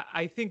what,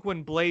 I think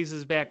when Blaze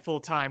is back full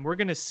time, we're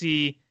going to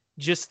see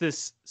just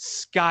this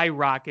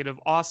skyrocket of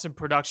awesome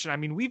production. I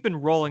mean, we've been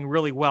rolling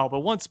really well,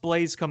 but once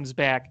Blaze comes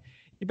back,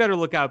 you better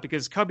look out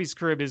because Cubby's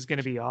Crib is going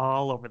to be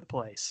all over the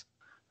place.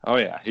 Oh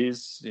yeah,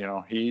 he's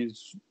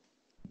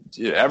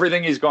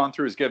everything he's gone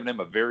through has given him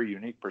a very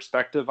unique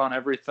perspective on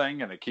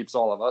everything, and it keeps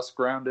all of us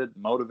grounded,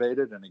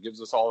 motivated, and it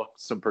gives us all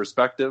some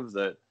perspective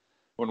that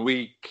when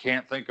we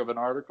can't think of an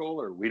article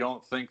or we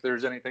don't think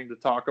there's anything to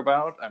talk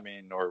about,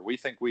 or we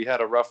think we had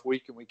a rough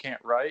week and we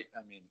can't write,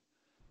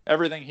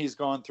 everything he's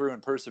gone through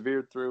and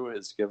persevered through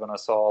has given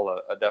us all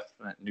a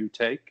definite new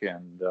take.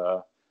 And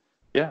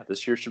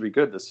this year should be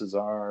good. This is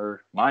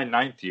my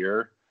 9th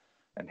year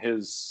and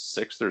his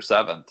 6th or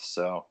 7th.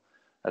 So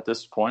at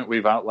this point,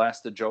 we've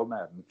outlasted Joe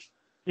Madden.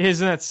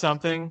 Isn't that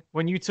something?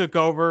 When you took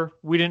over,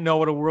 we didn't know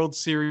what a World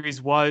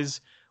Series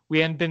was. We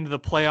hadn't been to the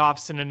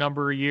playoffs in a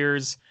number of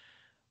years.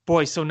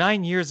 Boy, so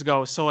 9 years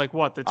ago, so like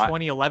what, the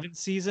 2011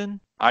 season?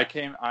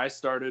 I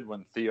started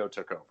when Theo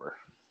took over.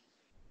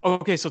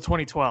 Okay, so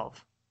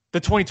 2012. The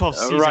 2012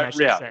 season, right, I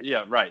should say.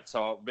 Yeah, right.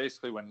 So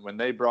basically when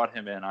they brought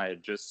him in, I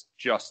had just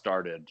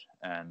started.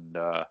 And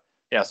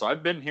so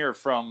I've been here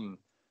from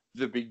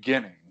the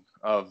beginning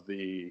of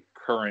the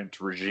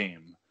current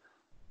regime,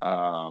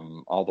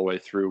 all the way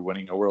through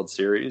winning a World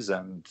Series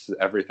and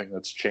everything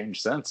that's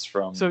changed since.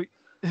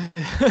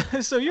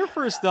 So your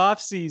first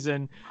off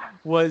season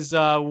was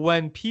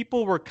when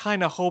people were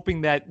kind of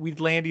hoping that we'd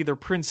land either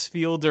Prince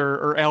Fielder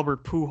or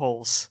Albert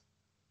Pujols.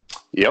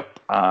 Yep.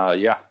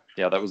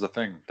 Yeah, that was a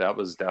thing. That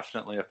was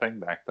definitely a thing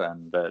back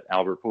then, that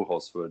Albert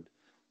Pujols would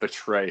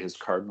betray his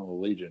Cardinal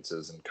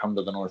allegiances and come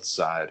to the North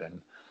Side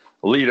and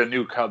lead a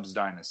new Cubs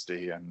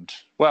dynasty. And,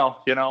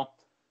 well,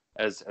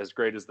 as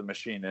great as the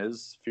machine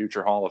is,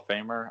 future Hall of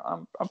Famer,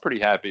 I'm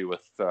pretty happy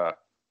with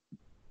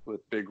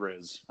Big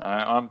Riz.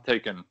 I'm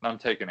taking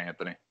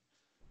Anthony.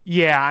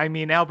 Yeah, I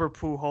mean, Albert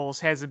Pujols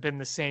hasn't been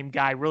the same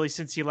guy really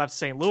since he left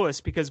St. Louis,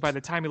 because by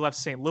the time he left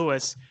St.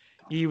 Louis,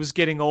 he was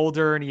getting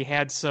older and he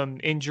had some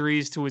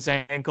injuries to his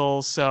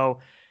ankles. So,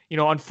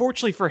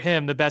 unfortunately for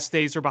him, the best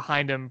days are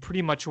behind him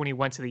pretty much when he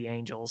went to the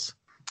Angels.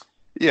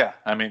 Yeah,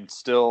 I mean,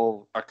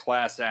 still a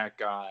class act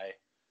guy.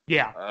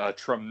 Yeah. A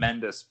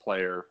tremendous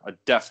player, a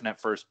definite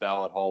first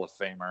ballot Hall of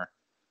Famer.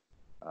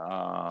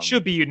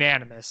 Should be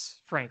unanimous,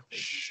 frankly.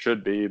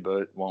 Should be,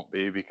 but won't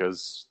be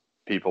because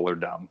people are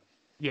dumb.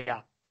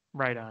 Yeah,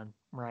 right on.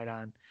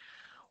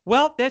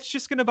 Well, that's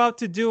just going to about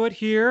to do it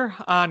here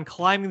on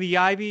Climbing the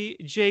Ivy.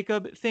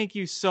 Jacob, thank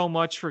you so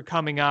much for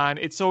coming on.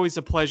 It's always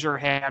a pleasure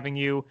having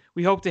you.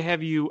 We hope to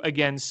have you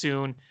again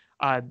soon.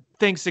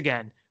 Thanks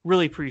again.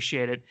 Really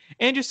appreciate it.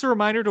 And just a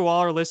reminder to all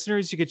our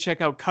listeners, you could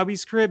check out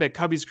Cubby's Crib at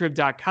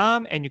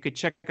cubby'scrib.com, and you could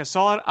check us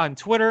all out on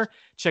Twitter.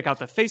 Check out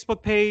the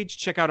Facebook page.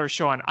 Check out our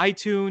show on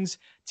iTunes.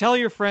 Tell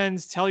your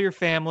friends. Tell your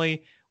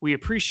family. We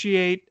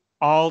appreciate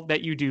all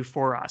that you do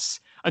for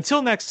us.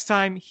 Until next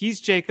time, he's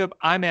Jacob.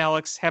 I'm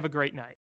Alex. Have a great night.